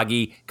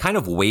El-Shorbagy kind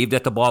of waved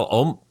at the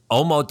ball,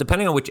 almost,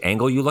 depending on which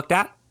angle you looked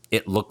at.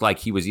 It looked like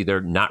he was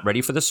either not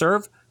ready for the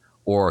serve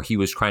or he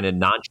was trying to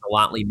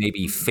nonchalantly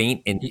maybe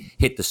feint and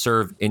hit the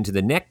serve into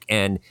the nick,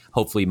 and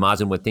hopefully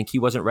Mazen would think he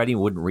wasn't ready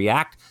and wouldn't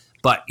react.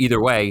 But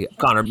either way,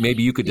 Connor,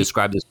 maybe you could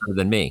describe this better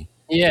than me.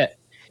 Yeah.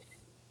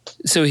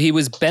 So he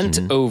was bent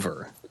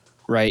over,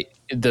 right?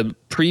 The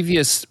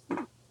previous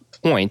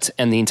point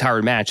and the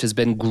entire match has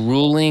been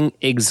grueling,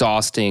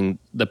 exhausting.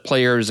 The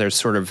players are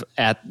sort of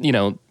at,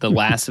 the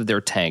last of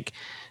their tank.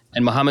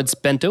 And Mohamed's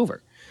bent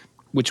over,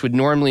 which would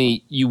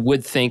normally, you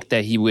would think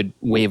that he would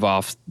wave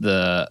off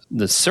the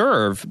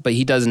serve, but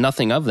he does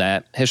nothing of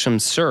that. Hisham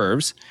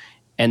serves,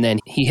 and then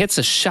he hits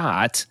a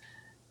shot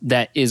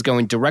that is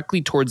going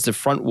directly towards the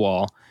front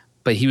wall.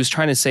 But he was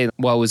trying to say,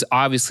 well, it was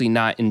obviously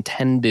not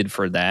intended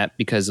for that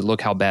because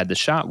look how bad the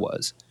shot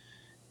was.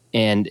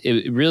 And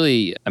it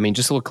really,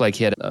 just looked like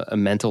he had a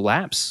mental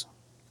lapse.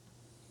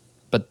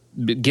 But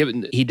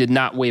given he did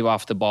not wave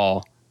off the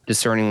ball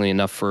discerningly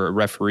enough for a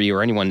referee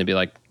or anyone to be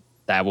like,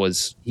 that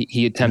was,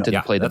 he attempted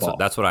to play the ball.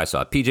 That's what I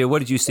saw. PJ, what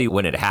did you see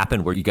when it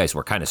happened where you guys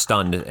were kind of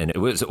stunned? And it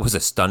was a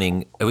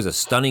stunning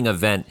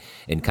event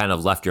and kind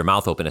of left your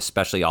mouth open,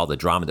 especially all the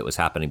drama that was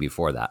happening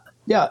before that.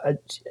 Yeah,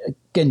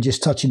 again,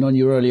 just touching on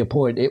your earlier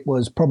point, it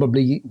was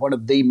probably one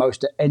of the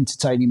most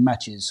entertaining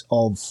matches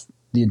of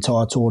the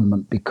entire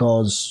tournament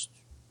because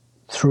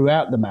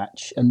throughout the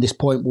match, and this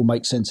point will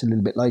make sense a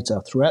little bit later,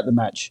 throughout the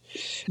match,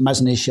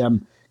 Mazen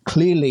Hisham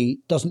clearly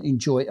doesn't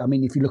enjoy.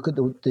 If you look at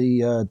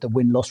the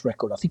win-loss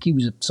record, I think he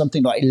was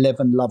something like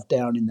 11 love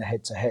down in the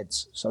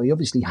head-to-heads. So he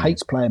obviously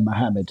hates playing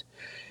Mohamed.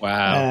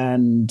 Wow.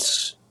 And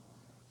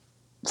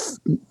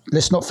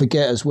let's not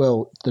forget as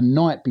well, the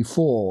night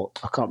before,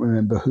 I can't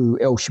remember who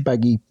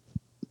El-Shorbagy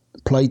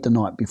played the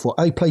night before.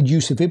 He played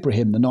Yusuf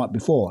Ibrahim the night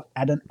before.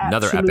 Had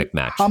another epic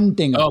match.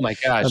 Humdinger oh my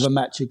gosh. of a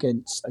match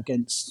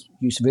against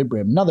Yusuf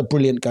Ibrahim. Another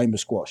brilliant game of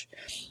squash.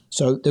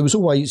 So there was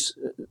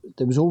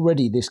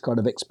already this kind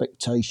of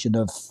expectation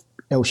of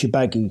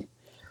El-Shorbagy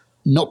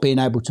not being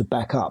able to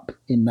back up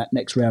in that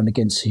next round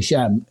against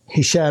Hisham.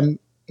 Hisham,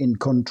 in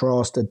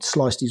contrast, had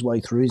sliced his way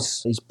through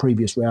his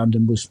previous round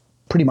and was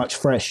pretty much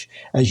fresh,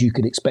 as you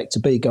could expect to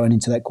be going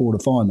into that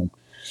quarterfinal.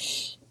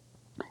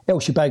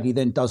 El-Shorbagy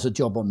then does a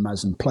job on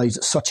Mazen, plays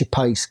at such a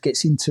pace,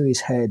 gets into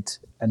his head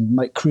and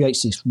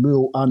creates this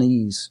real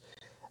unease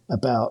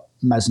about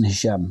Mazen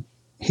Hisham.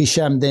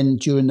 Hisham then,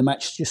 during the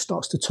match, just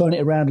starts to turn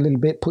it around a little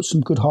bit, put some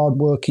good hard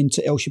work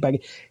into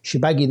El-Shorbagy.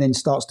 Shorbagy then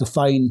starts to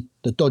feign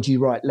the dodgy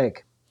right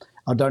leg.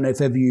 I don't know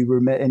if ever you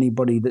remember,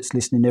 anybody that's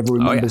listening ever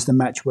remembers the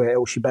match where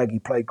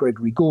El-Shorbagy played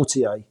Gregory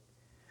Gaultier.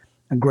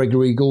 And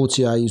Gregory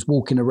Gaultier is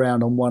walking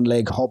around on one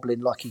leg, hobbling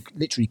like he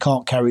literally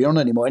can't carry on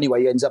anymore.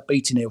 Anyway, he ends up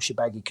beating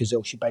El-Shorbagy because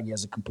El-Shorbagy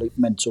has a complete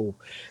mental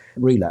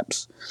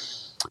relapse.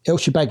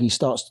 El-Shorbagy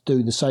starts to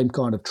do the same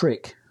kind of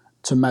trick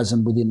to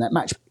Mazen within that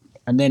match.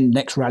 And then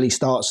next rally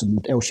starts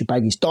and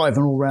El-Shorbagy's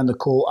diving all around the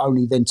court,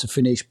 only then to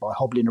finish by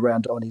hobbling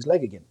around on his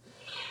leg again.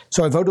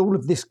 So I've had all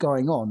of this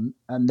going on.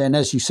 And then,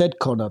 as you said,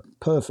 Connor,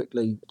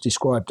 perfectly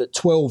described, at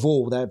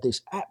 12-all, they have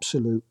this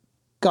absolute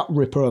gut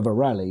ripper of a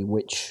rally,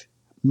 which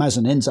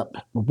Mazen ends up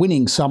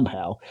winning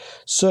somehow,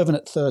 serving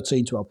at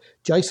 13-12.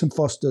 Jason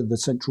Foster, the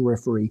central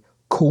referee,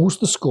 calls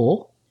the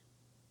score.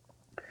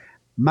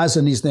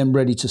 Mazen is then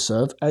ready to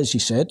serve. As you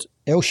said,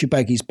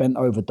 El-Shorbagy's bent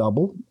over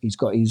double. He's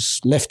got his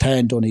left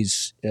hand on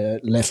his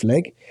left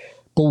leg.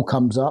 Ball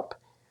comes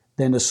up.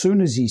 Then as soon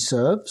as he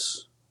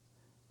serves,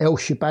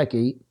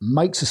 El-Shorbagy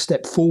makes a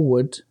step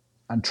forward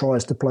and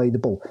tries to play the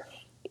ball.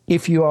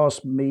 If you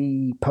ask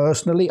me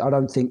personally, I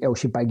don't think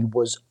El-Shorbagy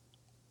was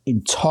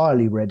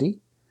entirely ready.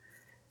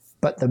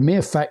 But the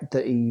mere fact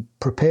that he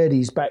prepared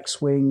his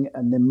backswing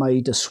and then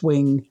made a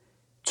swing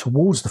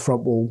towards the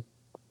front wall,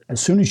 as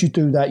soon as you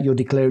do that, you're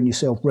declaring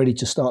yourself ready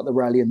to start the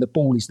rally and the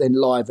ball is then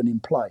live and in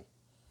play.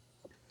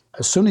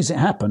 As soon as it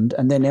happened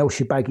and then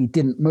El-Shorbagy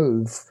didn't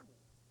move,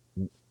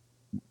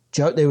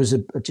 there was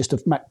just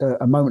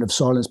a moment of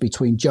silence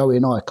between Joey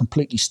and I,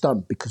 completely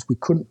stunned because we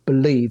couldn't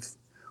believe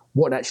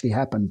what actually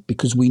happened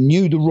because we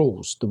knew the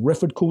rules. The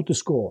ref had called the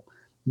score.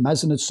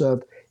 Mazen had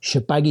served.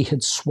 Shorbagy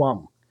had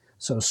swung.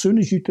 So as soon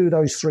as you do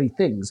those three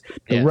things,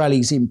 the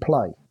rally's in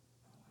play.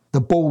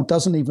 The ball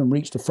doesn't even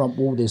reach the front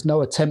wall. There's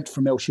no attempt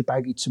from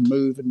El-Shorbagy to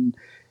move and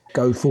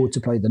go forward to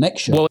play the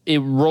next shot. Well, it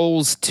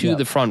rolls to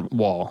the front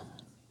wall.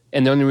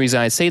 And the only reason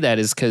I say that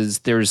is because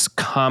there's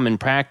common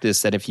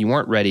practice that if you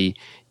weren't ready,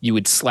 you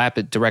would slap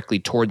it directly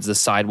towards the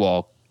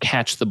sidewall,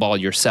 catch the ball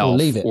yourself,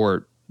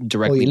 or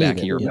directly back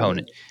at your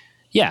opponent.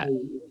 Yeah.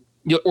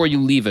 Or you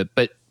leave it,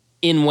 but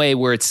in way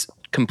where it's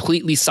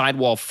completely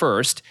sidewall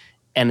first,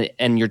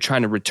 and you're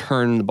trying to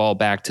return the ball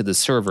back to the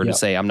server to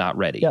say, I'm not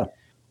ready. Yeah.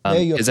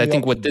 They're your Because three I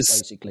think what options,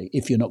 this basically,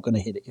 if you're not going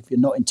to hit it, if you're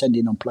not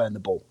intending on playing the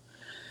ball.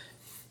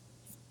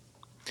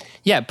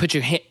 Yeah, put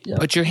your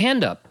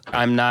hand up.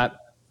 I'm not,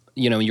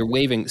 you're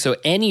waving. So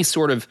any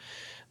sort of,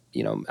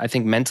 I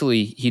think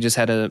mentally he just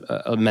had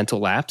a mental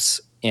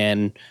lapse.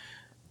 And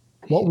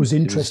what was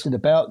interesting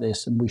about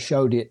this, and we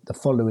showed it the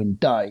following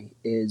day,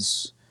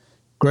 is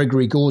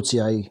Gregory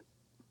Gaultier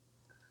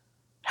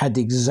had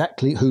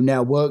exactly, who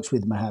now works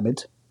with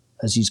Mohammed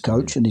as his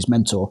coach and his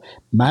mentor,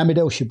 Mohammed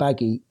El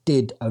Shabaghi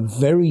did a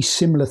very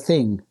similar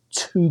thing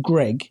to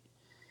Greg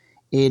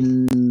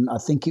in, I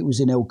think it was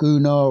in El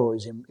Gouna, or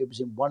it was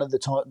in one of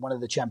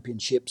the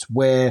championships,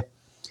 where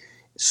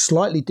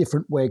slightly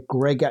different, where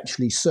Greg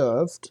actually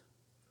served.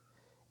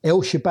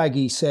 El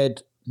Shabaghi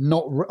said,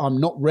 I'm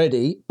not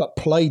ready, but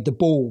played the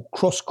ball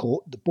cross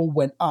court. The ball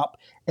went up.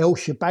 El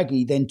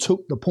Shabaghi then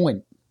took the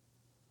point,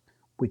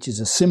 which is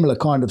a similar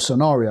kind of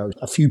scenario.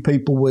 A few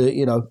people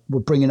were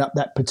bringing up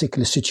that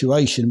particular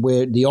situation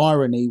where the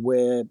irony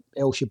where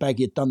El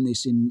Shabaghi had done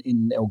this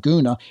in El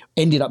Gouna,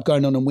 ended up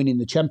going on and winning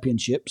the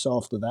championships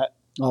after that,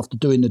 after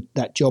doing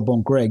that job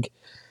on Greg.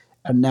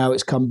 And now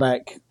it's come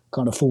back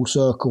kind of full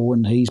circle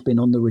and he's been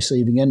on the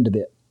receiving end of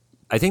it.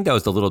 I think that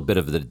was the little bit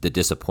of the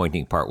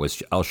disappointing part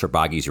was El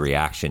Shabaghi's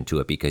reaction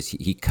to it, because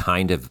he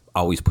kind of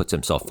always puts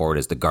himself forward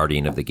as the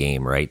guardian of the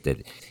game, right?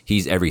 That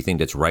he's everything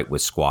that's right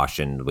with squash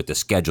and with the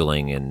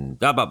scheduling and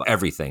blah, blah, blah,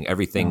 everything.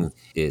 Everything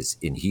is,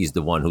 and he's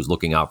the one who's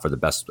looking out for the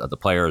best of the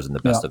players and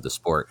the best of the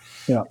sport.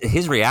 Yeah.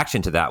 His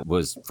reaction to that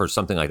was, for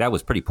something like that,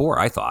 was pretty poor,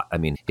 I thought. I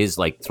mean, his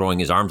like throwing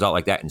his arms out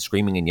like that and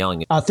screaming and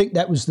yelling. I think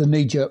that was the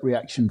knee-jerk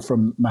reaction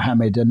from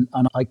Mohammed, and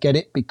I get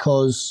it,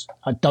 because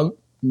I don't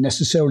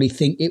necessarily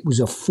think it was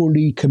a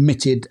fully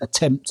committed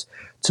attempt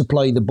to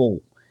play the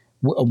ball.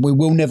 We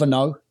will never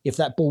know if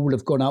that ball would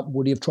have gone up.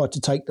 Would he have tried to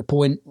take the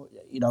point?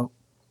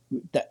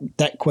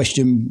 That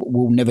question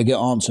will never get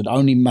answered.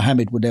 Only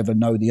Mohammed would ever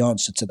know the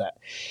answer to that.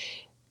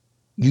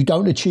 You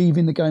don't achieve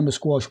in the game of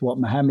squash what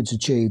Mohammed's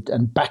achieved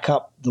and back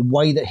up the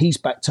way that he's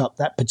backed up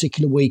that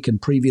particular week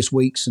and previous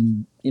weeks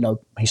and,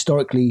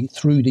 historically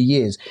through the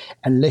years,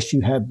 unless you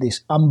have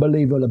this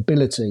unbelievable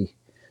ability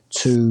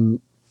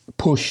to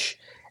push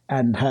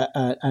and have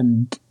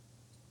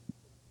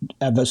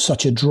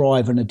such a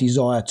drive and a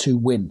desire to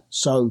win.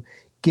 So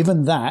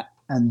given that,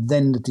 and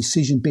then the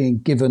decision being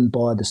given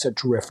by the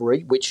central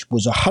referee, which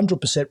was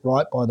 100%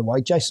 right, by the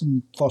way,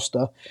 Jason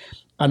Foster,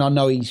 and I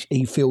know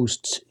he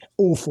feels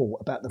awful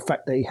about the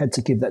fact that he had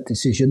to give that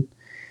decision.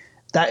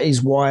 That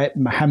is why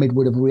Mohammed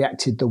would have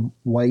reacted the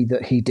way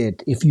that he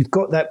did. If you've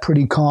got that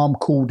pretty calm,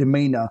 cool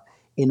demeanour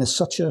in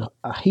such a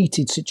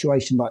heated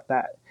situation like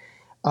that,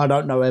 I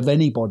don't know of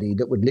anybody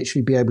that would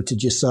literally be able to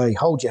just say,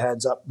 hold your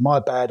hands up, my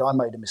bad, I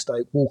made a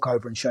mistake, walk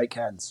over and shake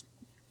hands.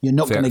 You're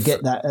not going to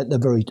get that at a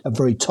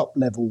very top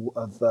level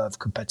of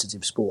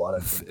competitive sport, I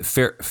don't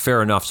think.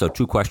 Fair enough. So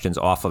 2 questions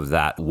off of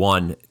that.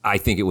 One, I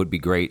think it would be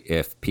great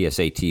if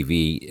PSA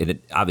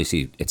TV,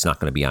 obviously it's not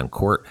going to be on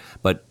court,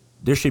 but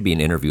there should be an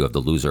interview of the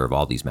loser of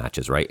all these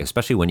matches, right?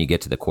 Especially when you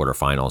get to the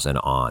quarterfinals and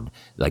on.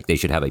 Like, they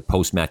should have a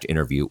post-match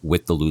interview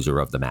with the loser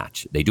of the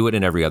match. They do it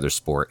in every other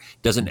sport.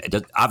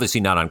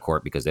 Obviously not on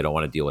court, because they don't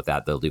want to deal with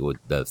that. They'll deal with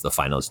the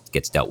finalist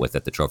gets dealt with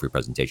at the trophy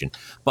presentation.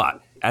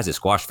 But as a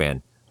squash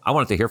fan, I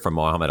wanted to hear from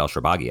Mohammed El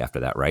Shabaghi after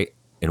that, right?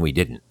 And we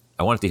didn't.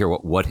 I wanted to hear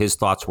what his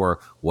thoughts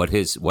were, what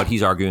he's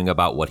arguing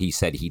about, what he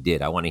said he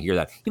did. I want to hear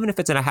that. Even if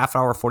it's in a half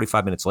hour,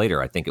 45 minutes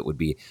later, I think it would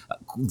be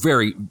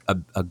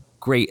a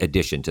great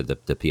addition to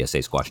the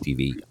PSA Squash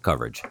TV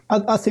coverage.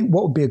 I think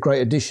what would be a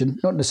great addition,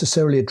 not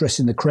necessarily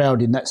addressing the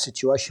crowd in that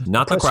situation.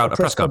 Not the crowd, a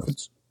press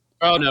conference.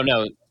 Oh,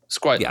 no.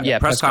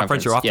 Press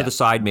conference. You're off to the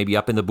side, maybe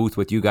up in the booth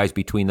with you guys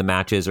between the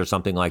matches or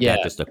something like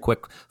that. Just a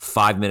quick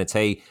 5 minutes.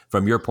 Hey,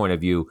 from your point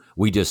of view,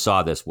 we just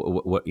saw this.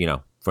 What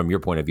from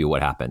your point of view,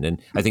 what happened?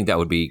 And I think that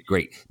would be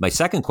great. My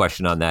second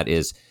question on that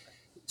is,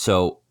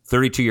 so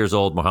 32 years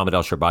old, Mohammed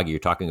El Shabaghi, you're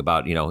talking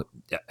about,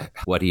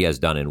 what he has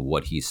done and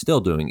what he's still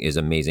doing is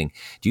amazing.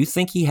 Do you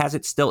think he has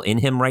it still in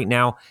him right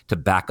now to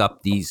back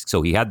up these?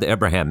 So he had the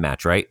Abraham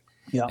match, right?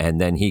 Yeah.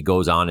 And then he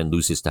goes on and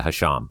loses to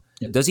Hasham.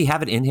 Yeah. Does he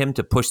have it in him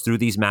to push through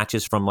these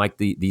matches from like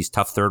these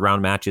tough third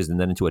round matches and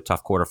then into a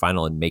tough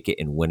quarterfinal and make it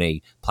and win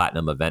a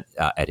platinum event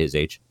at his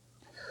age?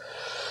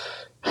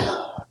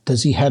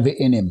 Does he have it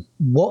in him?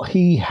 What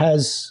he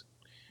has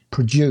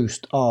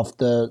produced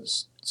after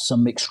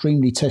some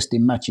extremely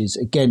testing matches,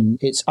 again,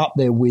 it's up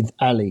there with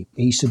Ali.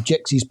 He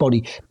subjects his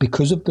body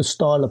because of the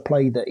style of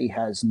play that he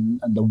has and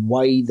the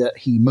way that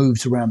he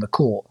moves around the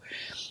court.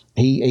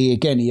 He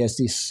has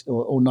this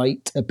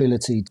ornate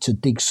ability to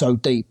dig so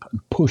deep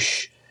and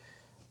push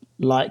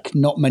like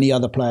not many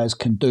other players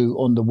can do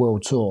on the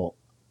world tour.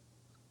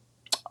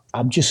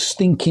 I'm just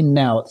thinking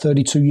now at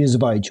 32 years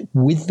of age,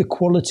 with the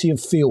quality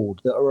of field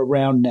that are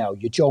around now,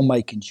 your Joel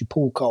Makins, your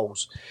Paul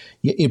Coles,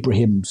 your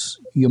Ibrahims,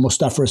 your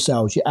Mustafa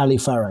Asals, your Ali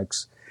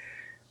Farags,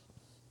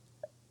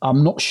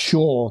 I'm not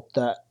sure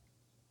that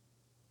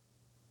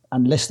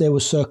unless there were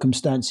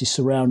circumstances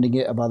surrounding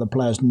it of other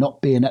players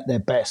not being at their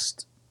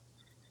best,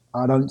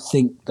 I don't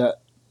think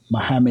that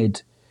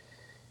Mohammed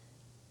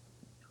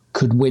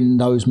could win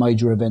those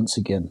major events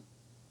again.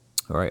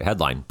 All right,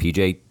 headline.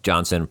 PJ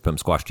Johnson from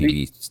Squash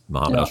TV,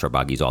 Mohamed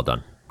El-Sharbagi's all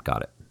done.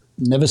 Got it.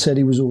 Never said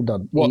he was all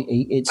done. Well,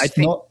 It's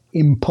not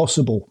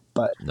impossible,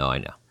 but no, I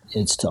know.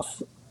 It's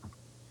tough.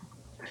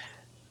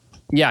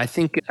 Yeah,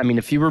 I mean,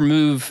 if you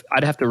remove,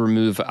 I'd have to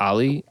remove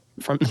Ali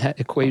from that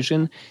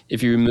equation.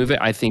 If you remove it,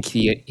 I think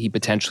he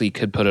potentially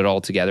could put it all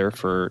together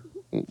for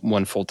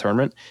one full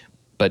tournament.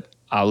 But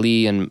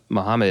Ali and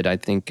Muhammad, I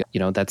think,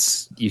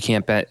 you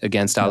can't bet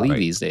against Ali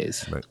these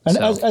days. Right. And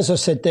as I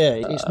said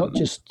there, it's not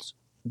just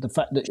the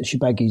fact that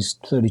Shabagi's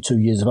 32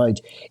 years of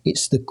age,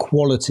 it's the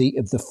quality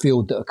of the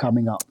field that are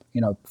coming up.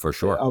 For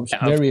sure. I was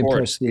very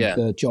impressed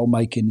with Joel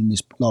Makin in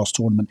this last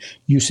tournament.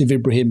 Yusuf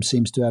Ibrahim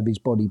seems to have his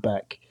body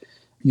back.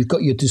 You've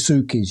got your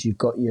Dasukis, you've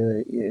got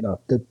your,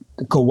 the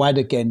Kawad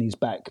again is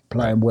back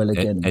playing well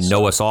again. And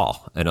Noah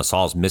Asal. And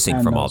Asal's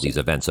missing from all these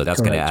events. So that's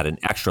going to add an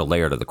extra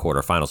layer to the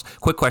quarterfinals.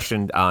 Quick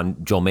question on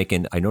Joel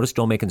Makin. I noticed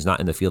Joel Makin's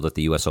not in the field at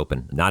the U.S.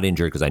 Open. Not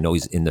injured because I know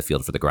he's in the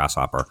field for the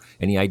Grasshopper.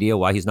 Any idea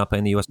why he's not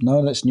playing the U.S.?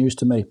 No, that's news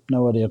to me.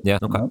 No idea. Yeah,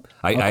 okay. No.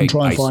 I can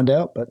try and find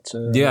out, but...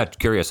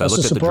 curious. I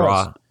looked at the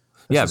draw.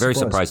 Very surprise.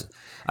 surprised.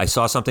 I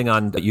saw something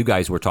on you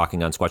guys were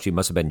talking on Squatchy. It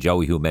must have been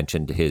Joey who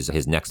mentioned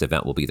his next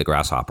event will be the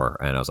Grasshopper,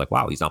 and I was like,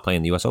 wow, he's not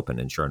playing the U.S. Open,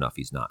 and sure enough,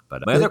 he's not.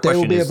 But my other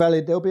question is,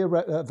 there'll be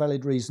a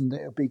valid reason.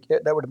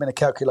 That would have been a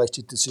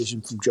calculated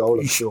decision from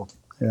Joel, I'm sure.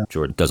 Yeah,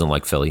 Jordan doesn't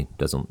like Philly.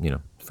 Doesn't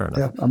fair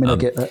enough. Yeah, I mean, I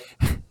get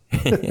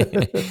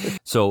that.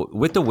 So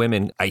with the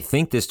women, I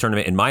think this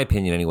tournament, in my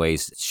opinion,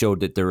 anyways, showed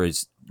that there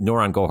is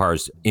Nouran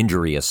Gohar's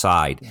injury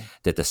aside,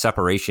 that the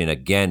separation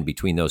again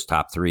between those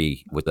top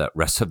three with the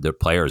rest of the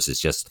players is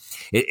just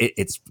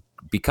it's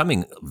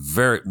becoming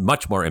very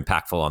much more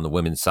impactful on the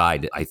women's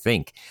side. I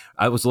think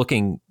I was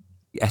looking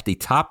at the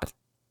top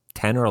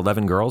 10 or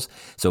 11 girls.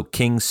 So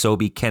King,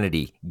 Sobey,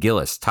 Kennedy,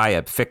 Gillis,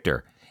 Tayeb,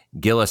 Fichter,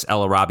 Gillis,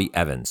 El Arabi,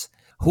 Evans.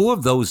 Who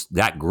of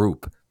that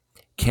group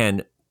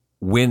can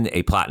win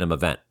a platinum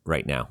event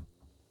right now?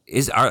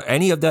 Are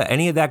any of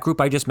that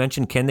group I just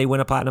mentioned, can they win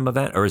a platinum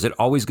event, or is it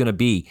always going to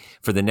be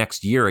for the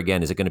next year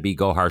again? Is it going to be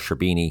Gohar,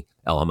 Sherbini,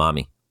 El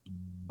Hamami?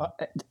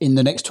 In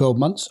the next 12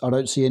 months, I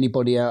don't see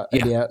anybody outside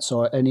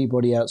of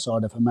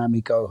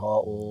Hamami,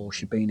 Gohar, or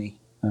Sherbini.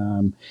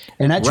 And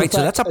actually,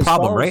 so that's a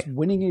problem, right?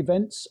 Winning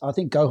events, I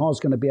think Gohar's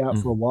going to be out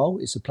for a while.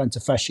 It's a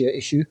plantar fascia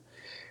issue.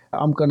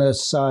 I'm going to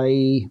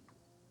say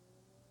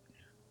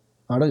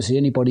I don't see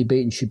anybody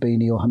beating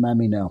Sherbini or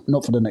Hamami now,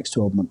 not for the next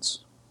 12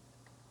 months.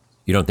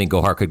 You don't think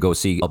Gohar could go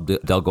see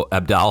Abdel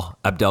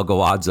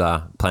Gawad's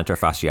plantar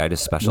fasciitis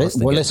specialist?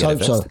 Let's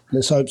hope so.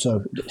 Let's hope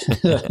so.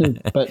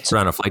 But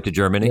on a flight to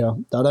Germany? Yeah,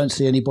 I don't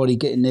see anybody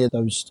getting near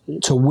those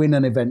to win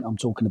an event I'm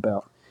talking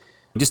about.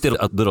 We just did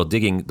a little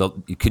digging.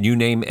 Can you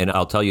name, and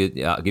I'll tell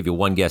you, I'll give you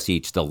one guess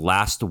each, the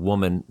last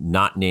woman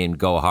not named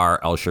Gohar,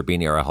 El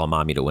Sherbini, or El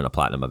Hamami to win a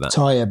platinum event?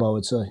 Tayeb, I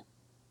would say.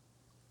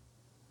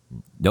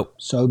 Nope.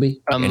 Sobi?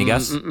 Any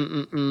guess?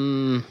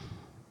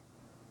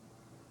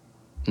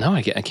 No,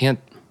 I can't.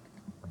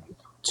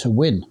 To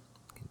win.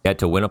 Yeah,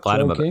 to win a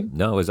platinum Joel event.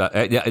 No, it was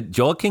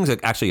Joel King's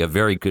actually a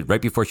very good.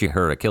 Right before she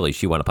hurt Achilles,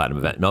 she won a platinum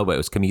event. No, but it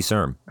was Camille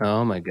Serm.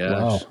 Oh my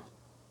gosh!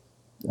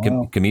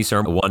 Wow. Camille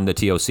Serm won the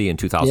TOC in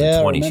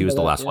 2020. Yeah, she was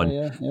the that. last one.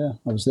 Yeah,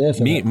 I was there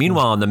for that.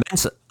 Meanwhile, on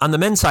the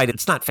men's side,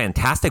 it's not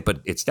fantastic, but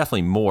it's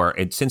definitely more.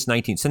 And since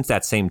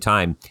that same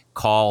time,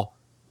 Call,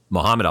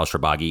 Mohamed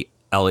El-Sharbagi,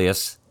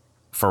 Elias,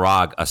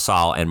 Farag,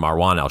 Asal, and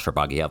Marwan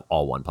El-Sharbagi have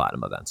all won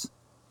platinum events.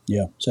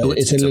 Yeah, so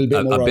it's a little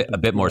bit more a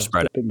bit more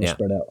spread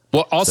out.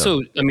 Well,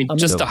 also,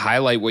 just to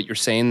highlight what you're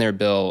saying there,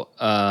 Bill,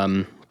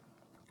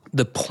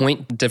 the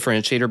point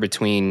differentiator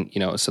between,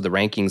 so the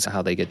rankings,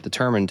 how they get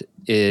determined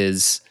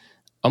is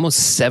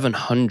almost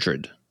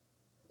 700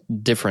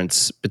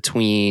 difference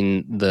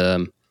between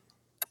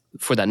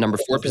for that number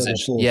 4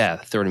 position. Yeah,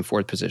 third and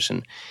fourth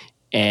position.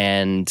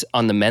 And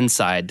on the men's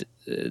side,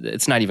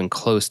 it's not even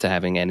close to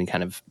having any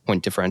kind of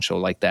point differential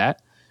like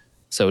that.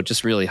 So it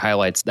just really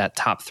highlights that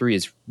top 3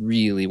 is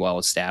really well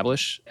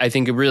established. I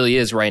think it really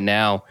is right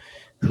now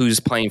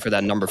who's playing for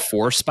that number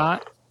 4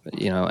 spot,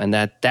 and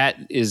that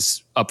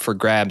is up for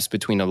grabs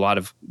between a lot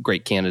of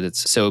great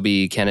candidates.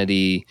 Sobi,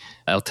 Kennedy,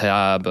 El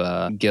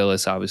Tayeb,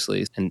 Gillis,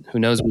 obviously, and who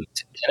knows what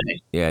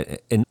today. Yeah,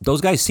 and those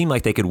guys seem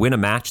like they could win a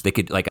match. They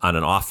could, like on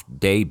an off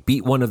day,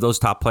 beat one of those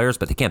top players,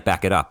 but they can't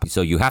back it up.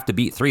 So you have to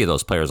beat 3 of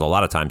those players. A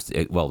lot of times,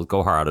 with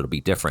Gohar, it'll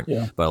be different.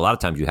 Yeah. But a lot of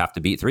times you have to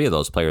beat 3 of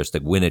those players to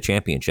win a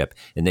championship,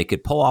 and they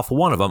could pull off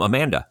one of them.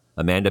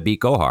 Amanda beat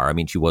Gohar. I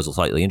mean, she was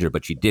slightly injured,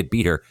 but she did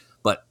beat her.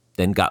 But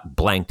then got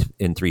blanked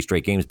in 3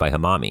 straight games by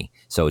Hamami.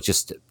 So it's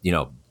just,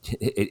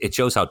 it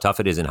shows how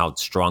tough it is and how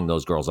strong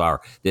those girls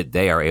are that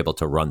they are able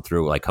to run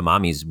through. Like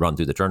Hamami's run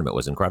through the tournament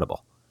was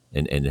incredible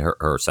in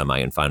her semi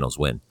and finals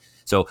win.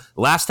 So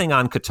last thing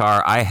on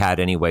Qatar I had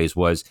anyways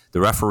was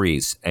the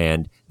referees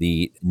and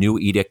the new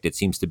edict. It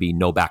seems to be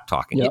no back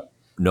talking. Yep.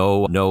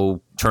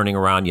 No turning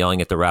around,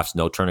 yelling at the refs,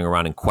 no turning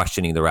around and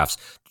questioning the refs,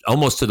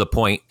 almost to the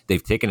point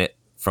they've taken it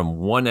from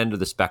one end of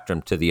the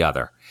spectrum to the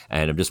other.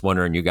 And I'm just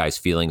wondering you guys'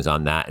 feelings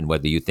on that and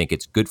whether you think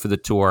it's good for the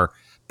tour,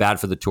 bad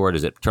for the tour?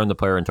 Does it turn the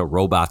player into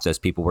robots, as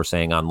people were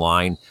saying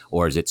online?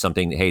 Or is it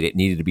something, hey, that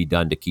needed to be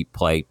done to keep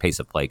pace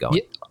of play going?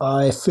 Yeah,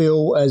 I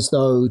feel as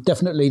though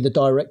definitely the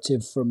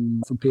directive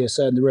from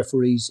PSA and the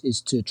referees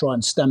is to try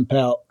and stamp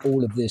out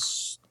all of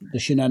this, the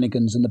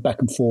shenanigans and the back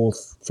and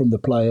forth from the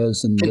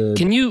players. And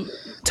Can you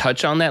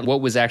touch on that?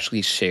 What was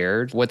actually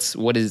shared? We're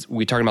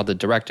talking about the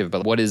directive,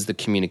 but what is the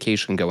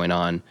communication going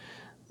on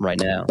right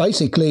now?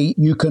 Basically,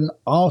 you can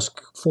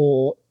ask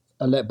for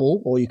a let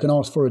ball or you can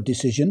ask for a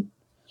decision,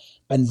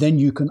 and then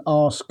you can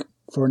ask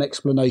for an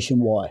explanation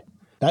why.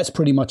 That's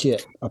pretty much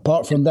it.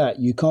 Apart from that,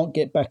 you can't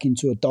get back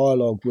into a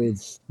dialogue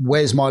with,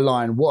 where's my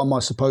line? What am I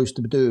supposed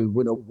to do?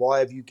 Why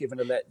have you given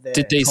a let there?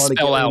 Did they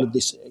spell out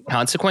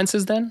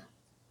consequences then?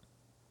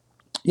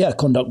 Yeah,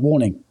 conduct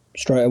warning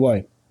straight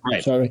away.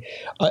 Right. Sorry.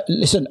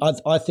 Listen,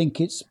 I think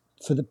it's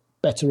for the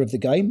better of the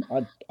game.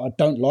 I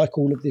don't like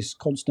all of this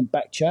constant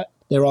back chat.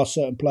 There are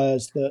certain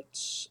players that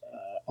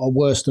are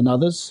worse than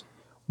others,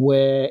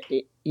 where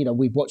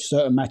we've watched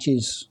certain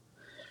matches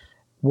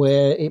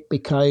where it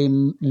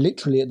became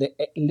literally at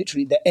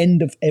the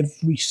end of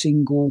every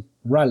single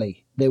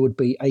rally, there would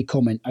be a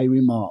comment, a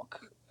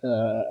remark,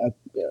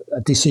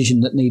 a decision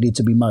that needed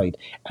to be made,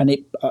 and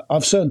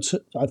I've turned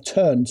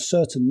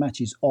certain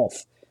matches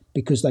off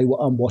because they were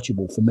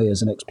unwatchable for me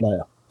as an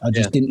ex-player. I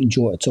just didn't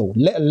enjoy it at all.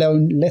 Let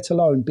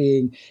alone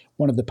being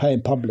one of the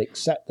paying public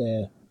sat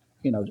there,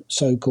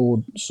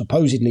 so-called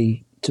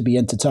supposedly to be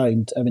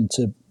entertained, having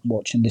to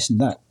watch and listen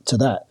to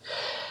that.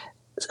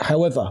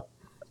 However,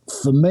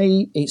 for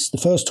me, it's the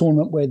first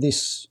tournament where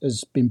this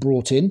has been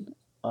brought in.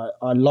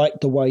 I like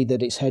the way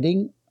that it's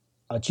heading.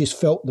 I just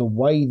felt the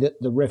way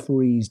that the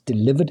referees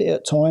delivered it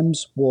at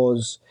times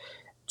was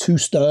too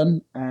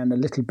stern and a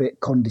little bit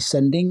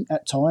condescending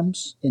at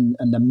times, and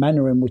the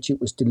manner in which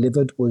it was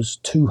delivered was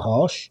too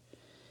harsh.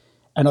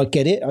 And I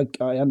get it.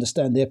 I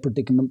understand their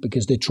predicament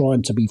because they're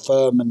trying to be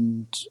firm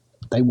and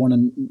they want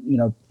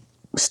to,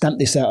 stamp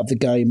this out of the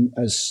game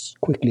as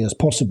quickly as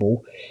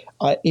possible.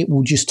 It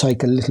will just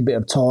take a little bit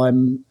of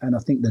time, and I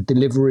think the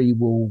delivery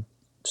will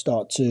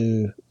start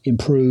to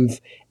improve.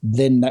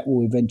 Then that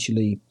will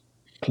eventually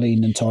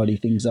clean and tidy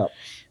things up.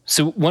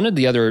 So one of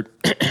the other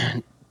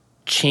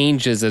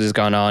changes that has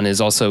gone on is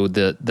also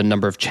the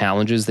number of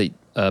challenges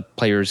that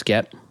players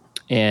get.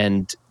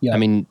 And I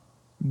mean,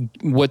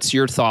 what's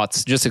your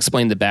thoughts? Just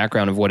explain the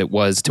background of what it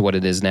was to what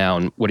it is now,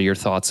 and what are your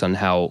thoughts on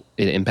how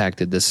it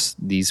impacted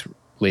these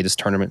latest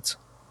tournaments?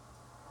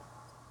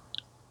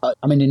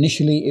 I mean,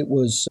 initially it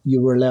was you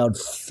were allowed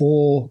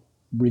 4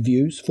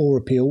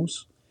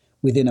 appeals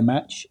within the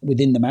match,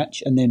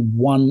 and then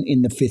 1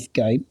 in the 5th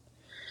game.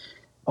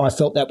 I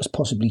felt that was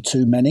possibly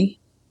too many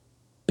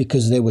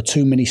because there were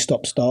too many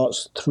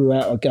stop-starts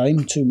throughout a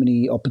game, too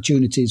many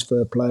opportunities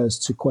for players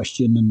to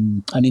question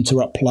and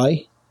interrupt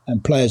play,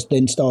 and players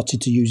then started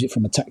to use it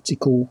from a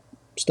tactical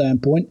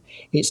standpoint.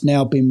 It's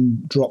now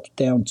been dropped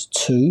down to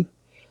 2.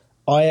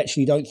 I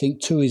actually don't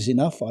think 2 is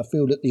enough. I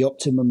feel that the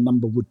optimum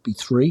number would be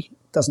 3.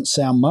 Doesn't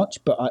sound much,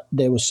 but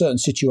there were certain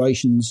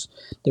situations.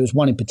 There was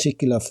one in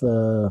particular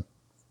for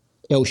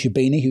El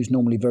Shabini, who's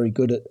normally very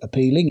good at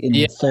appealing. In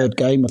the 3rd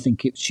game, I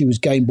think she was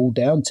game ball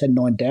down,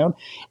 10-9 down,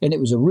 and it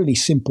was a really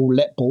simple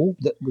let ball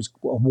that was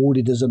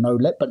awarded as a no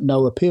let, but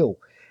no appeal.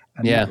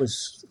 And that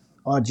was,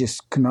 I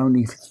just can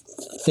only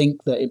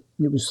think that it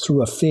was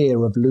through a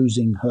fear of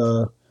losing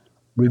her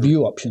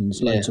review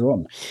options later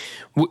on.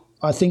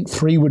 I think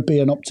 3 would be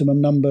an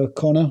optimum number,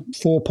 Connor.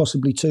 4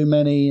 possibly too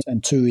many,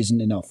 and 2 isn't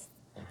enough.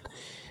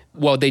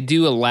 Well, they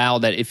do allow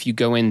that if you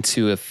go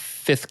into a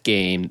 5th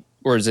game,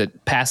 or is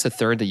it past the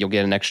 3rd, that you'll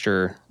get an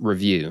extra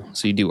review?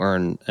 So you do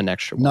earn an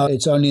extra one. No,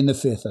 it's only in the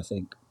 5th, I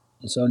think.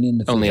 It's only in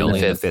the 5th. Only in the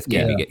 5th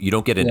game. Yeah. You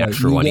don't get an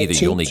extra one either.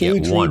 You only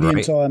get 1, right? The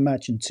entire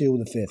match until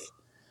the 5th.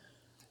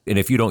 And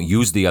if you don't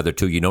use the other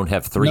 2, you don't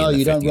have 3 in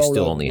the 5th. You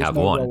still only have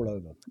 1.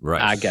 Rollover.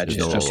 Right. I got you.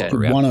 No okay.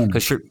 One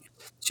only.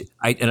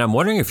 And I'm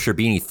wondering if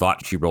Sherbini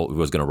thought she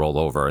was going to roll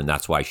over, and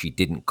that's why she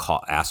didn't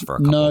ask for a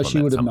couple of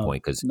them at some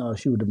point. No,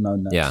 she would have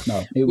known that. Yeah.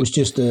 No, it was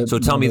just one of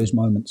those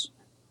moments.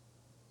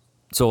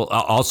 So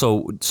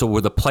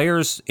were the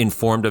players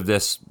informed of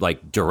this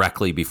like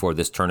directly before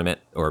this tournament,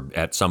 or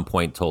at some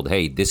point told,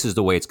 hey, this is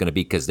the way it's going to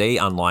be? Because they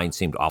online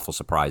seemed awful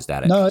surprised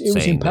at it. No, it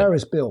was in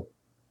Paris, Bill.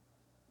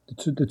 The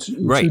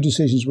two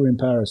decisions were in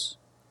Paris.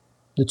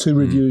 The 2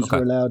 reviews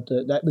were allowed.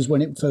 That was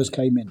when it first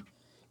came in.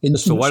 In the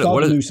start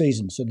of the new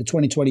season, so the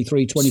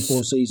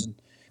 2023-24 season.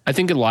 I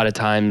think a lot of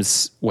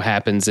times what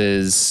happens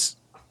is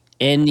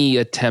any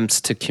attempts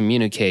to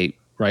communicate,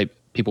 right?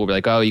 People will be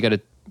like, oh, you got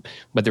to,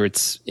 whether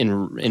it's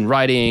in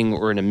writing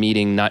or in a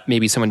meeting,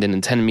 maybe someone didn't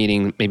attend a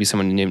meeting, maybe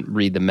someone didn't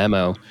read the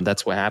memo.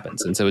 That's what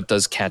happens. And so it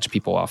does catch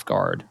people off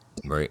guard.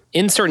 Right.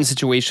 In certain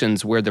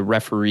situations where the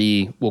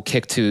referee will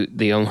kick to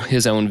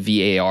his own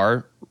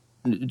VAR,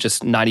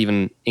 just not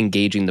even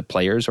engaging the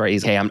players, right?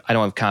 He's, hey, I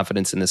don't have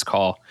confidence in this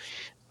call.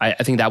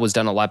 I think that was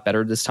done a lot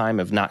better this time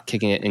of not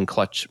kicking it in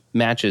clutch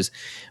matches.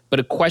 But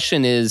a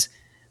question is,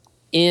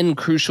 in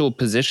crucial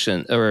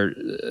position or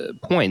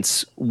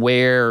points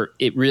where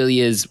it really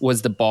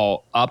was the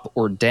ball up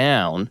or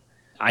down,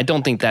 I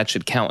don't think that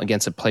should count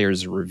against a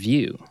player's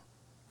review.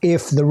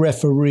 If the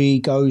referee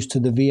goes to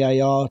the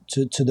VAR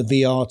to the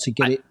VR to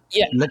get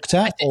it looked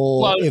at,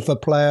 if a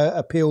player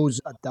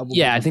appeals a double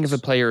bounce. I think if a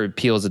player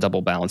appeals a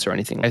double bounce or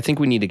anything, I think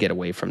we need to get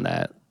away from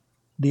that.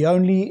 The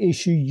only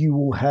issue you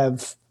will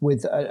have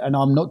with, and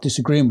I'm not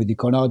disagreeing with you,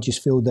 Con, I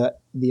just feel that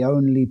the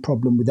only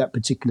problem with that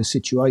particular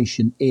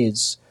situation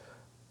is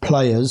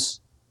players,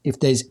 if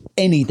there's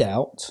any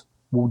doubt,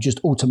 will just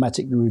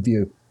automatically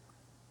review.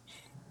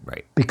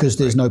 Right. Because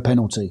there's no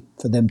penalty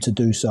for them to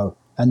do so.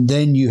 And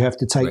then you have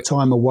to take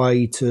time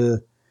away to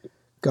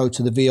go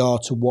to the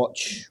VR to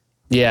watch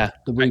the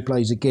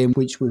replays again,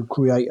 which will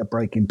create a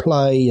break in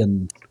play.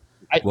 And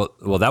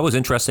well, that was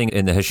interesting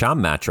in the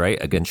Hisham match,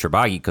 right, against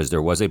Shirbagy, because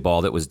there was a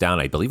ball that was down.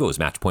 I believe it was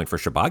match point for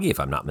Shirbagy, if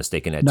I'm not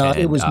mistaken. It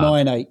was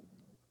 9-8.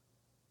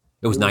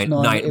 It was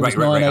 9-9.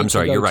 Right. I'm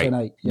sorry, you're right.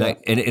 10-8, yeah.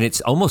 And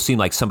it almost seemed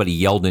like somebody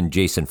yelled in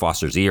Jason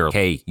Foster's ear,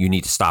 "Hey, you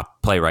need to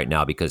stop play right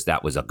now," because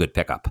that was a good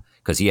pickup.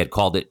 Because he had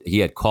called it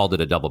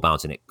a double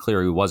bounce, and it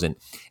clearly wasn't.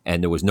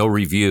 And there was no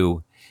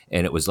review.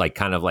 And it was like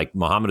kind of like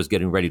Muhammad was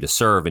getting ready to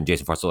serve, and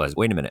Jason Foster says,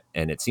 "Wait a minute!"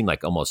 And it seemed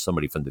like almost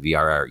somebody from the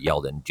VAR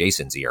yelled in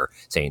Jason's ear,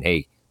 saying,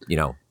 "Hey,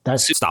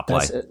 stop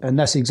play." And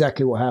that's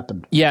exactly what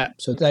happened. Yeah.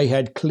 So they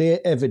had clear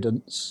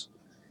evidence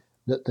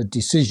that the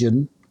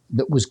decision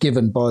that was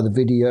given by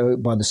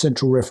the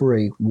central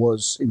referee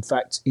was in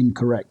fact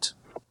incorrect.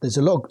 There's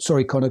a lot.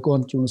 Sorry, Connor, go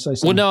on. Do you want to say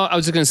something? Well, no, I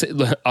was going to say,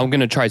 look, I'm going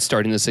to try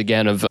starting this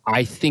again.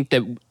 I think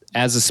that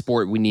as a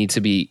sport, we need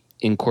to be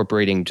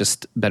incorporating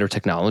just better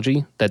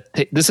technology. That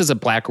this is a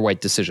black or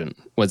white decision.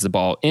 Was the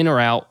ball in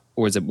or out,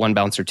 or is it one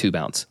bounce or two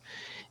bounce?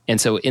 And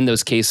so in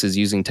those cases,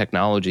 using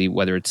technology,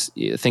 whether it's,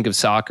 think of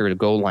soccer, the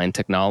goal line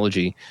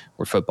technology,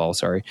 or football,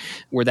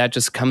 where that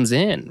just comes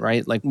in,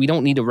 right? Like, we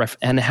don't need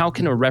and how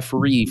can a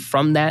referee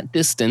from that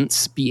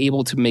distance be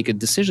able to make a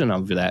decision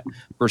over that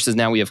versus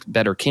now we have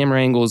better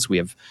camera angles, we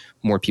have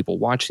more people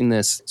watching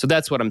this. So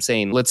that's what I'm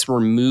saying. Let's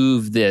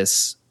remove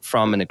this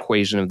from an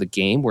equation of the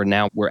game where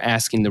now we're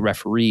asking the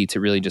referee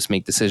to really just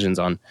make decisions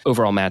on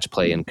overall match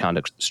play and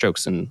conduct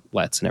strokes and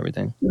lets and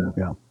everything.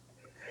 Yeah.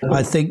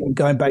 I think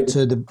going back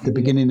to the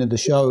beginning of the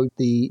show,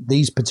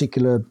 these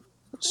particular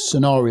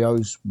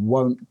scenarios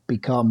won't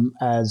become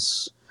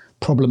as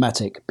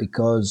problematic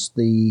because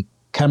the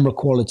camera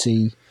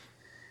quality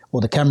or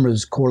the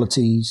camera's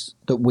qualities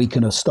that we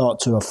can start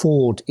to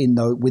afford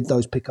with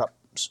those pickup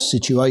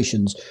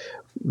situations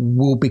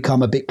will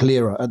become a bit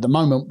clearer. At the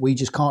moment, we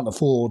just can't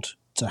afford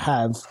to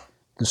have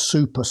the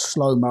super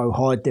slow-mo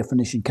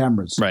high-definition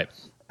cameras. Right.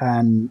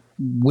 And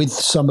with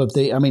some of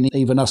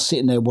even us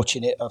sitting there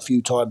watching it a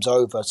few times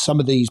over,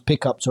 some of these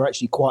pickups are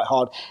actually quite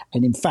hard,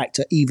 and in fact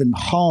are even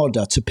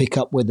harder to pick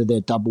up whether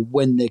they're double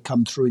when they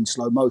come through in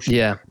slow motion.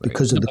 Yeah,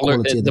 because of the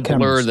quality of the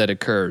cameras. The blur that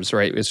occurs,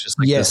 right? It's just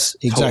like yes,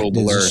 this total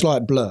exactly. blur. There's a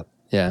slight blur.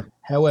 Yeah.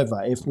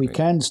 However, if we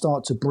can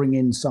start to bring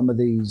in some of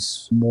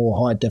these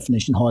more high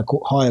definition,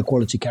 higher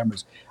quality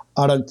cameras,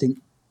 I don't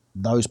think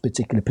those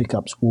particular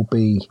pickups will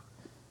be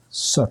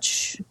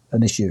such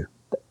an issue.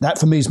 That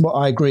for me is what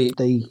I agree.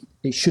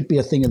 It should be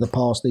a thing of the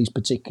past, these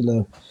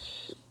particular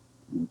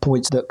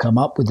points that come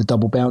up with the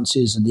double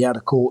bounces and the out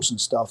of courts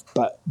and stuff,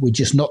 but we're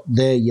just not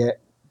there yet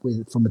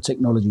from a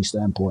technology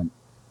standpoint.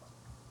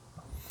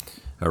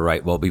 All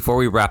right. Well, before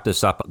we wrap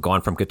this up,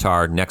 gone from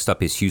Qatar, next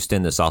up is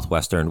Houston, the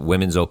Southwestern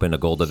Women's Open, a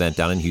gold event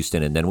down in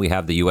Houston. And then we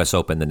have the U.S.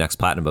 Open, the next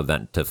platinum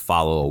event to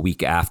follow a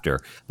week after.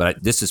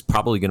 But this is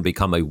probably going to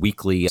become a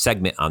weekly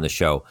segment on the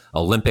show,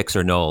 Olympics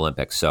or no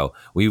Olympics. So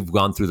we've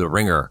gone through the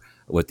ringer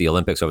with the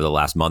Olympics over the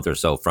last month or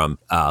so, from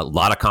a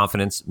lot of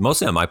confidence,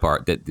 mostly on my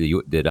part,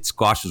 that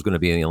squash was going to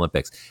be in the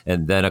Olympics.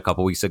 And then a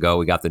couple weeks ago,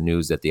 we got the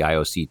news that the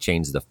IOC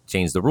changed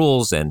the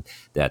rules, and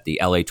that the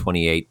LA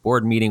 28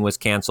 board meeting was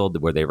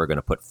canceled, where they were going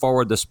to put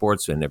forward the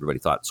sports, and everybody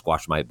thought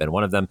squash might have been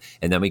one of them.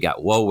 And then we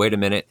got, whoa, wait a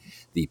minute,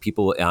 the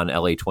people on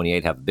LA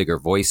 28 have a bigger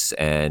voice,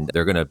 and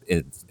they're going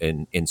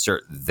to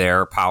insert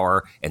their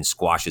power, and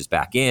squash is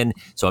back in.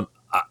 So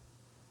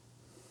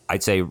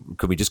I'd say,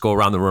 could we just go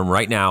around the room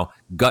right now?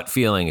 Gut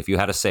feeling, if you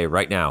had to say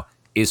right now,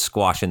 is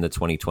squash in the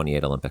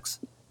 2028 Olympics?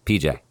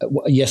 PJ.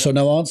 Yes or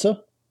no answer?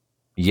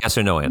 Yes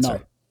or no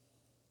answer?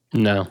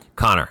 No.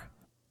 Connor.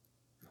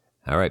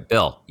 All right,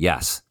 Bill.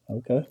 Yes.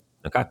 Okay.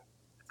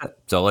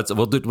 So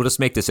we'll just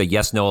make this a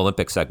yes/no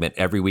Olympic segment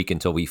every week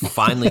until we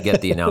finally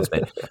get the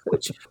announcement,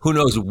 which who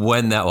knows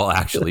when that will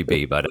actually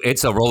be. But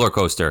it's a roller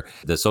coaster.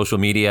 The social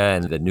media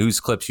and the news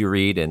clips you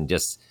read, and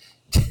just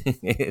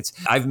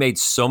I've made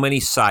so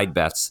many side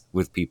bets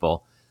with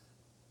people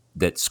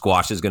that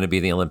squash is going to be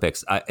the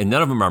Olympics, and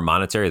none of them are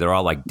monetary. They're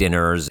all like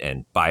dinners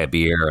and buy a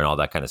beer and all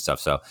that kind of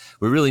stuff. So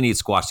we really need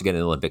squash to get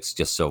in the Olympics,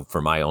 just so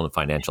for my own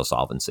financial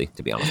solvency,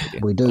 to be honest with you.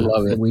 We do.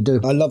 Love it. We do.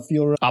 I love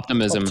your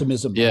optimism.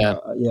 Yeah.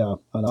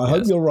 And I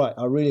hope you're right.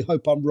 I really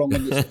hope I'm wrong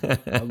on this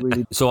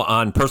one. So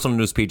on personal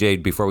news,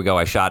 PJ, before we go,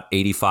 I shot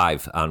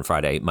 85 on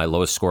Friday, my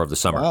lowest score of the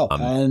summer. Wow.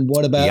 And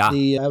what about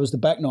how was the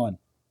back nine?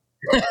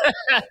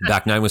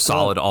 Back nine was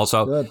solid.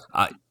 Also,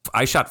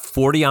 I shot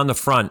 40 on the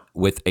front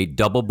with a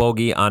double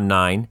bogey on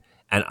 9,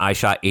 and I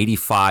shot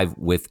 85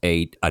 with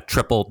a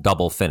triple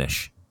double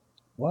finish.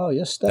 Wow,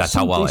 yes, That's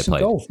how well I decent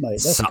played. golf, mate.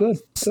 That's good.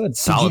 Good.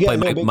 Solid Did you get play. a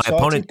little bit My excited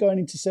opponent going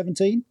into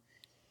 17?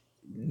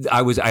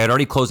 I had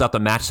already closed out the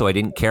match, so I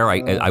didn't care.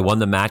 I won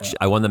the match.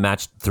 I won the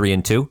match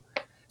 3-2.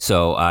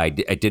 So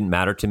it didn't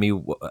matter to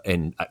me,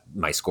 and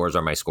my scores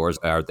are my scores.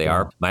 They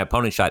are. My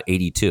opponent shot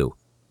 82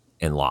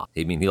 and lost.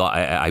 I mean,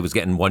 I was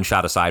getting one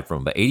shot aside from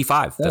him, but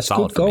 85. That's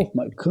solid good for golf,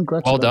 me. mate.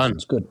 Congratulations. Well done.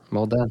 Good.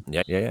 Well done.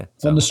 Yeah.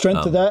 So, On the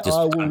strength of that, just,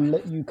 I will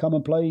let you come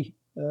and play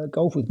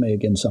golf with me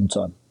again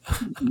sometime.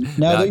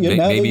 Now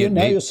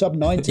you're sub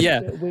 90.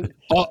 Yeah.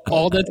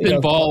 All that's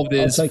involved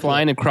is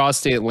flying across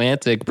the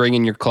Atlantic,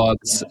 bringing your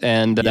clubs,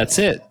 and that's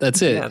it.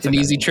 That's it. Yeah, it's an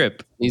easy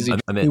trip. Easy.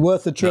 Be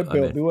worth the trip,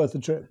 Bill. Be worth the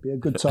trip. Be a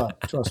good time.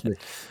 Trust me.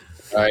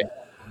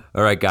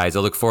 All right, guys. I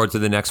look forward to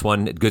the next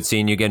one. Good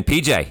seeing you again.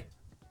 PJ,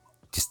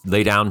 just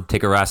lay down,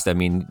 take a rest. I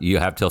mean, you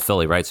have till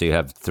Philly, right? So you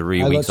have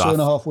 3 weeks off. I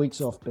got 2.5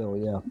 weeks off,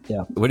 Bill.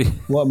 Yeah. What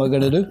am I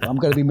going to do? I'm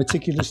going to be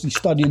meticulously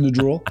studying the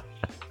draw.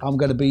 I'm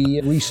going to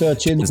be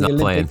researching the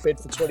Olympic bid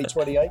for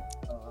 2028.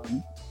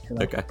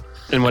 Okay.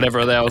 And whatever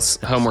else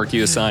homework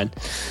you assign.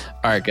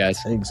 All right, guys.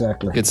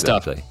 Exactly. Good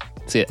stuff.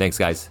 See ya. Thanks,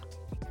 guys.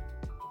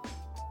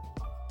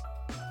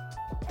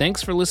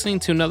 Thanks for listening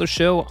to another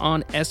show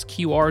on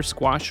SQR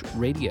Squash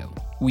Radio.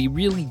 We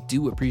really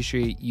do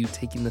appreciate you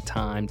taking the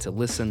time to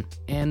listen,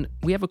 and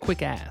we have a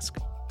quick ask.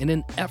 In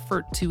an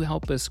effort to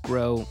help us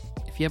grow,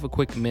 if you have a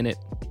quick minute,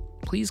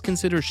 please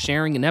consider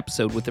sharing an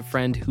episode with a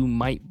friend who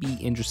might be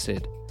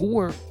interested,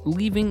 or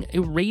leaving a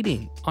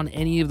rating on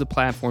any of the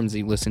platforms that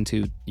you listen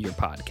to your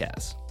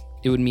podcast.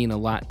 It would mean a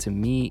lot to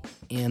me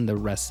and the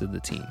rest of the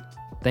team.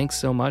 Thanks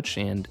so much,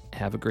 and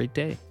have a great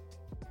day.